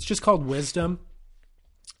 No. It's just called Wisdom.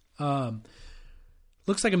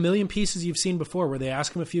 Looks like a million pieces you've seen before where they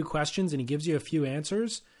ask him a few questions and he gives you a few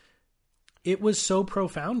answers. It was so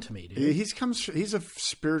profound to me, dude. He's a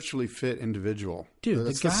spiritually fit individual. Dude,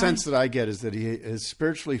 that's the sense that I get is that his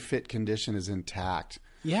spiritually fit condition is intact.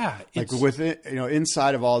 Yeah. Like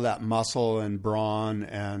inside of all that muscle and brawn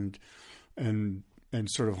and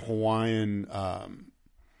sort of Hawaiian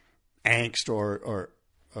angst or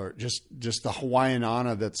just the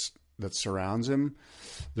Hawaiian-ana that surrounds him,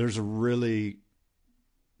 there's a really,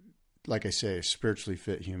 like I say, spiritually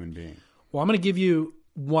fit human being. Well, I'm going to give you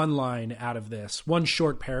one line out of this, one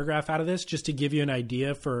short paragraph out of this, just to give you an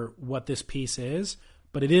idea for what this piece is.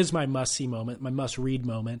 But it is my must-see moment, my must-read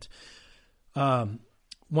moment.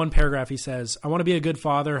 One paragraph, he says, I want to be a good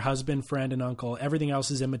father, husband, friend, and uncle. Everything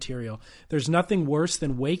else is immaterial. There's nothing worse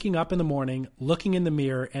than waking up in the morning, looking in the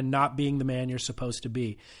mirror, and not being the man you're supposed to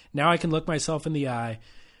be. Now I can look myself in the eye,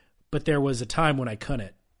 but there was a time when I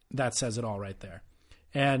couldn't. That says it all right there.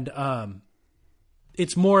 And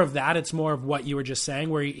it's more of that. It's more of what you were just saying,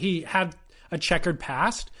 where he had a checkered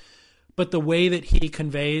past, but the way that he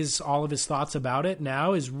conveys all of his thoughts about it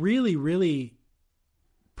now is really, really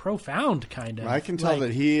profound, kind of. I can tell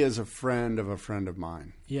that he is a friend of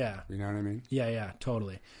mine. Yeah. You know what I mean? Yeah,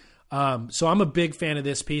 totally. So I'm a big fan of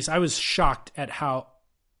this piece. I was shocked at how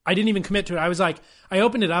I didn't even commit to it. I was like, I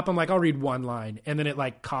opened it up. I'm like, I'll read one line. And then it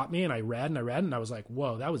caught me and I read and I was like,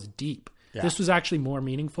 whoa, that was deep. Yeah. This was actually more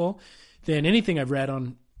meaningful than anything I've read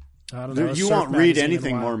on, I don't know. You won't read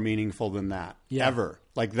anything more meaningful than that, ever.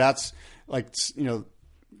 That's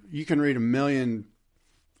you can read a million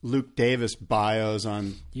Luke Davis bios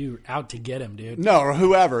on... You out to get him, dude. No, or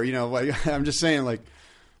whoever. I'm just saying,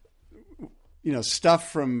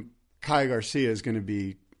 stuff from Kai Garcia is going to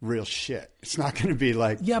be real shit. It's not going to be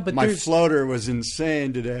like, but my floater was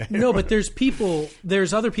insane today. No, but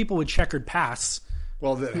there's other people with checkered pasts.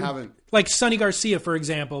 Well, that haven't... Like Sonny Garcia, for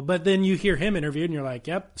example. But then you hear him interviewed and you're like,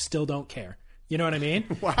 yep, still don't care. You know what I mean?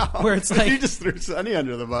 Wow. Where it's like... You just threw Sonny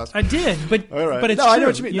under the bus. I did, but all right. But it's true. I know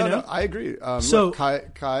what you mean. No, I agree. Look,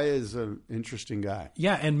 Kai is an interesting guy.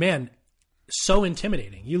 Yeah, and man, so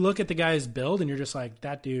intimidating. You look at the guy's build and you're just like,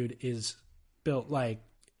 that dude is built like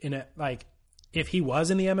if he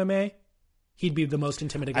was in the MMA, he'd be the most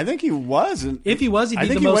intimidating. I think he was. If he was, he'd be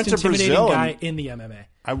the most intimidating guy in the MMA.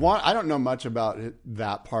 I don't know much about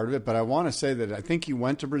that part of it, but I want to say that I think he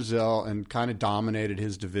went to Brazil and kind of dominated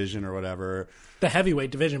his division or whatever. The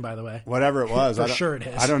heavyweight division, by the way. Whatever it was. For sure it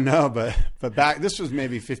is. I don't know, but this was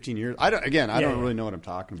maybe 15 years. I don't really know what I'm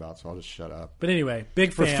talking about, so I'll just shut up. But anyway,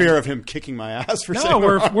 big fan. For fear of him kicking my ass for saying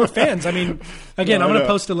we're fans. I mean, again, I'm going to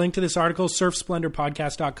post a link to this article,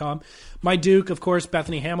 surfsplendorpodcast.com. My Duke, of course,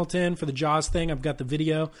 Bethany Hamilton for the Jaws thing. I've got the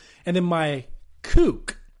video. And then my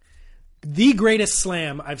kook, the greatest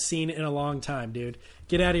slam I've seen in a long time, dude.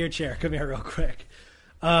 Get out of your chair. Come here real quick.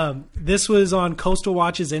 This was on Coastal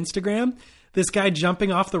Watch's Instagram. This guy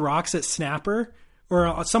jumping off the rocks at Snapper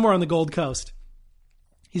or somewhere on the Gold Coast.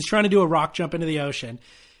 He's trying to do a rock jump into the ocean.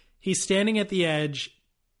 He's standing at the edge,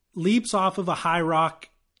 leaps off of a high rock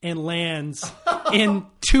and lands in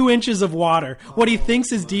 2 inches of water. What he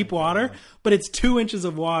thinks is deep water, but it's 2 inches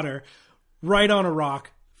of water right on a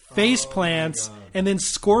rock. Face plants and then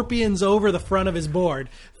scorpions over the front of his board.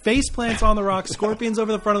 Face plants on the rock, scorpions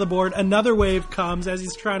over the front of the board. Another wave comes as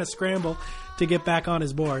he's trying to scramble to get back on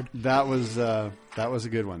his board. That was a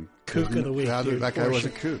good one. Kook of the week. That guy was a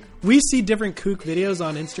kook. We see different kook videos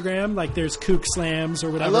on Instagram, like there's kook slams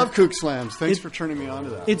or whatever. I love kook slams. Thanks for turning me on to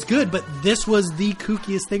that. It's good, but this was the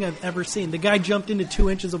kookiest thing I've ever seen. The guy jumped into 2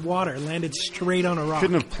 inches of water, landed straight on a rock.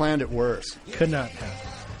 Couldn't have planned it worse. Could not have.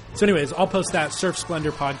 So anyways, I'll post that,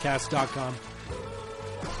 surfsplendorpodcast.com.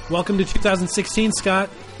 Welcome to 2016, Scott.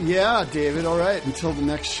 Yeah, David. All right. Until the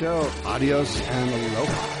next show, adios and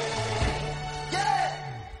aloha.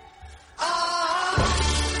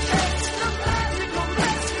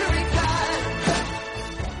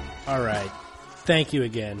 All right. Thank you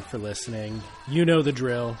again for listening. You know the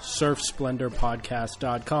drill.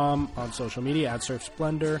 surfsplendorpodcast.com on social media,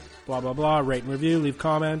 @surfsplendor, blah, blah, blah. Rate and review, leave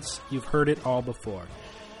comments. You've heard it all before.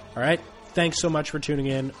 All right. Thanks so much for tuning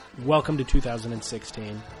in. Welcome to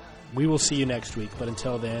 2016. We will see you next week, but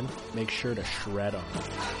until then, make sure to shred on.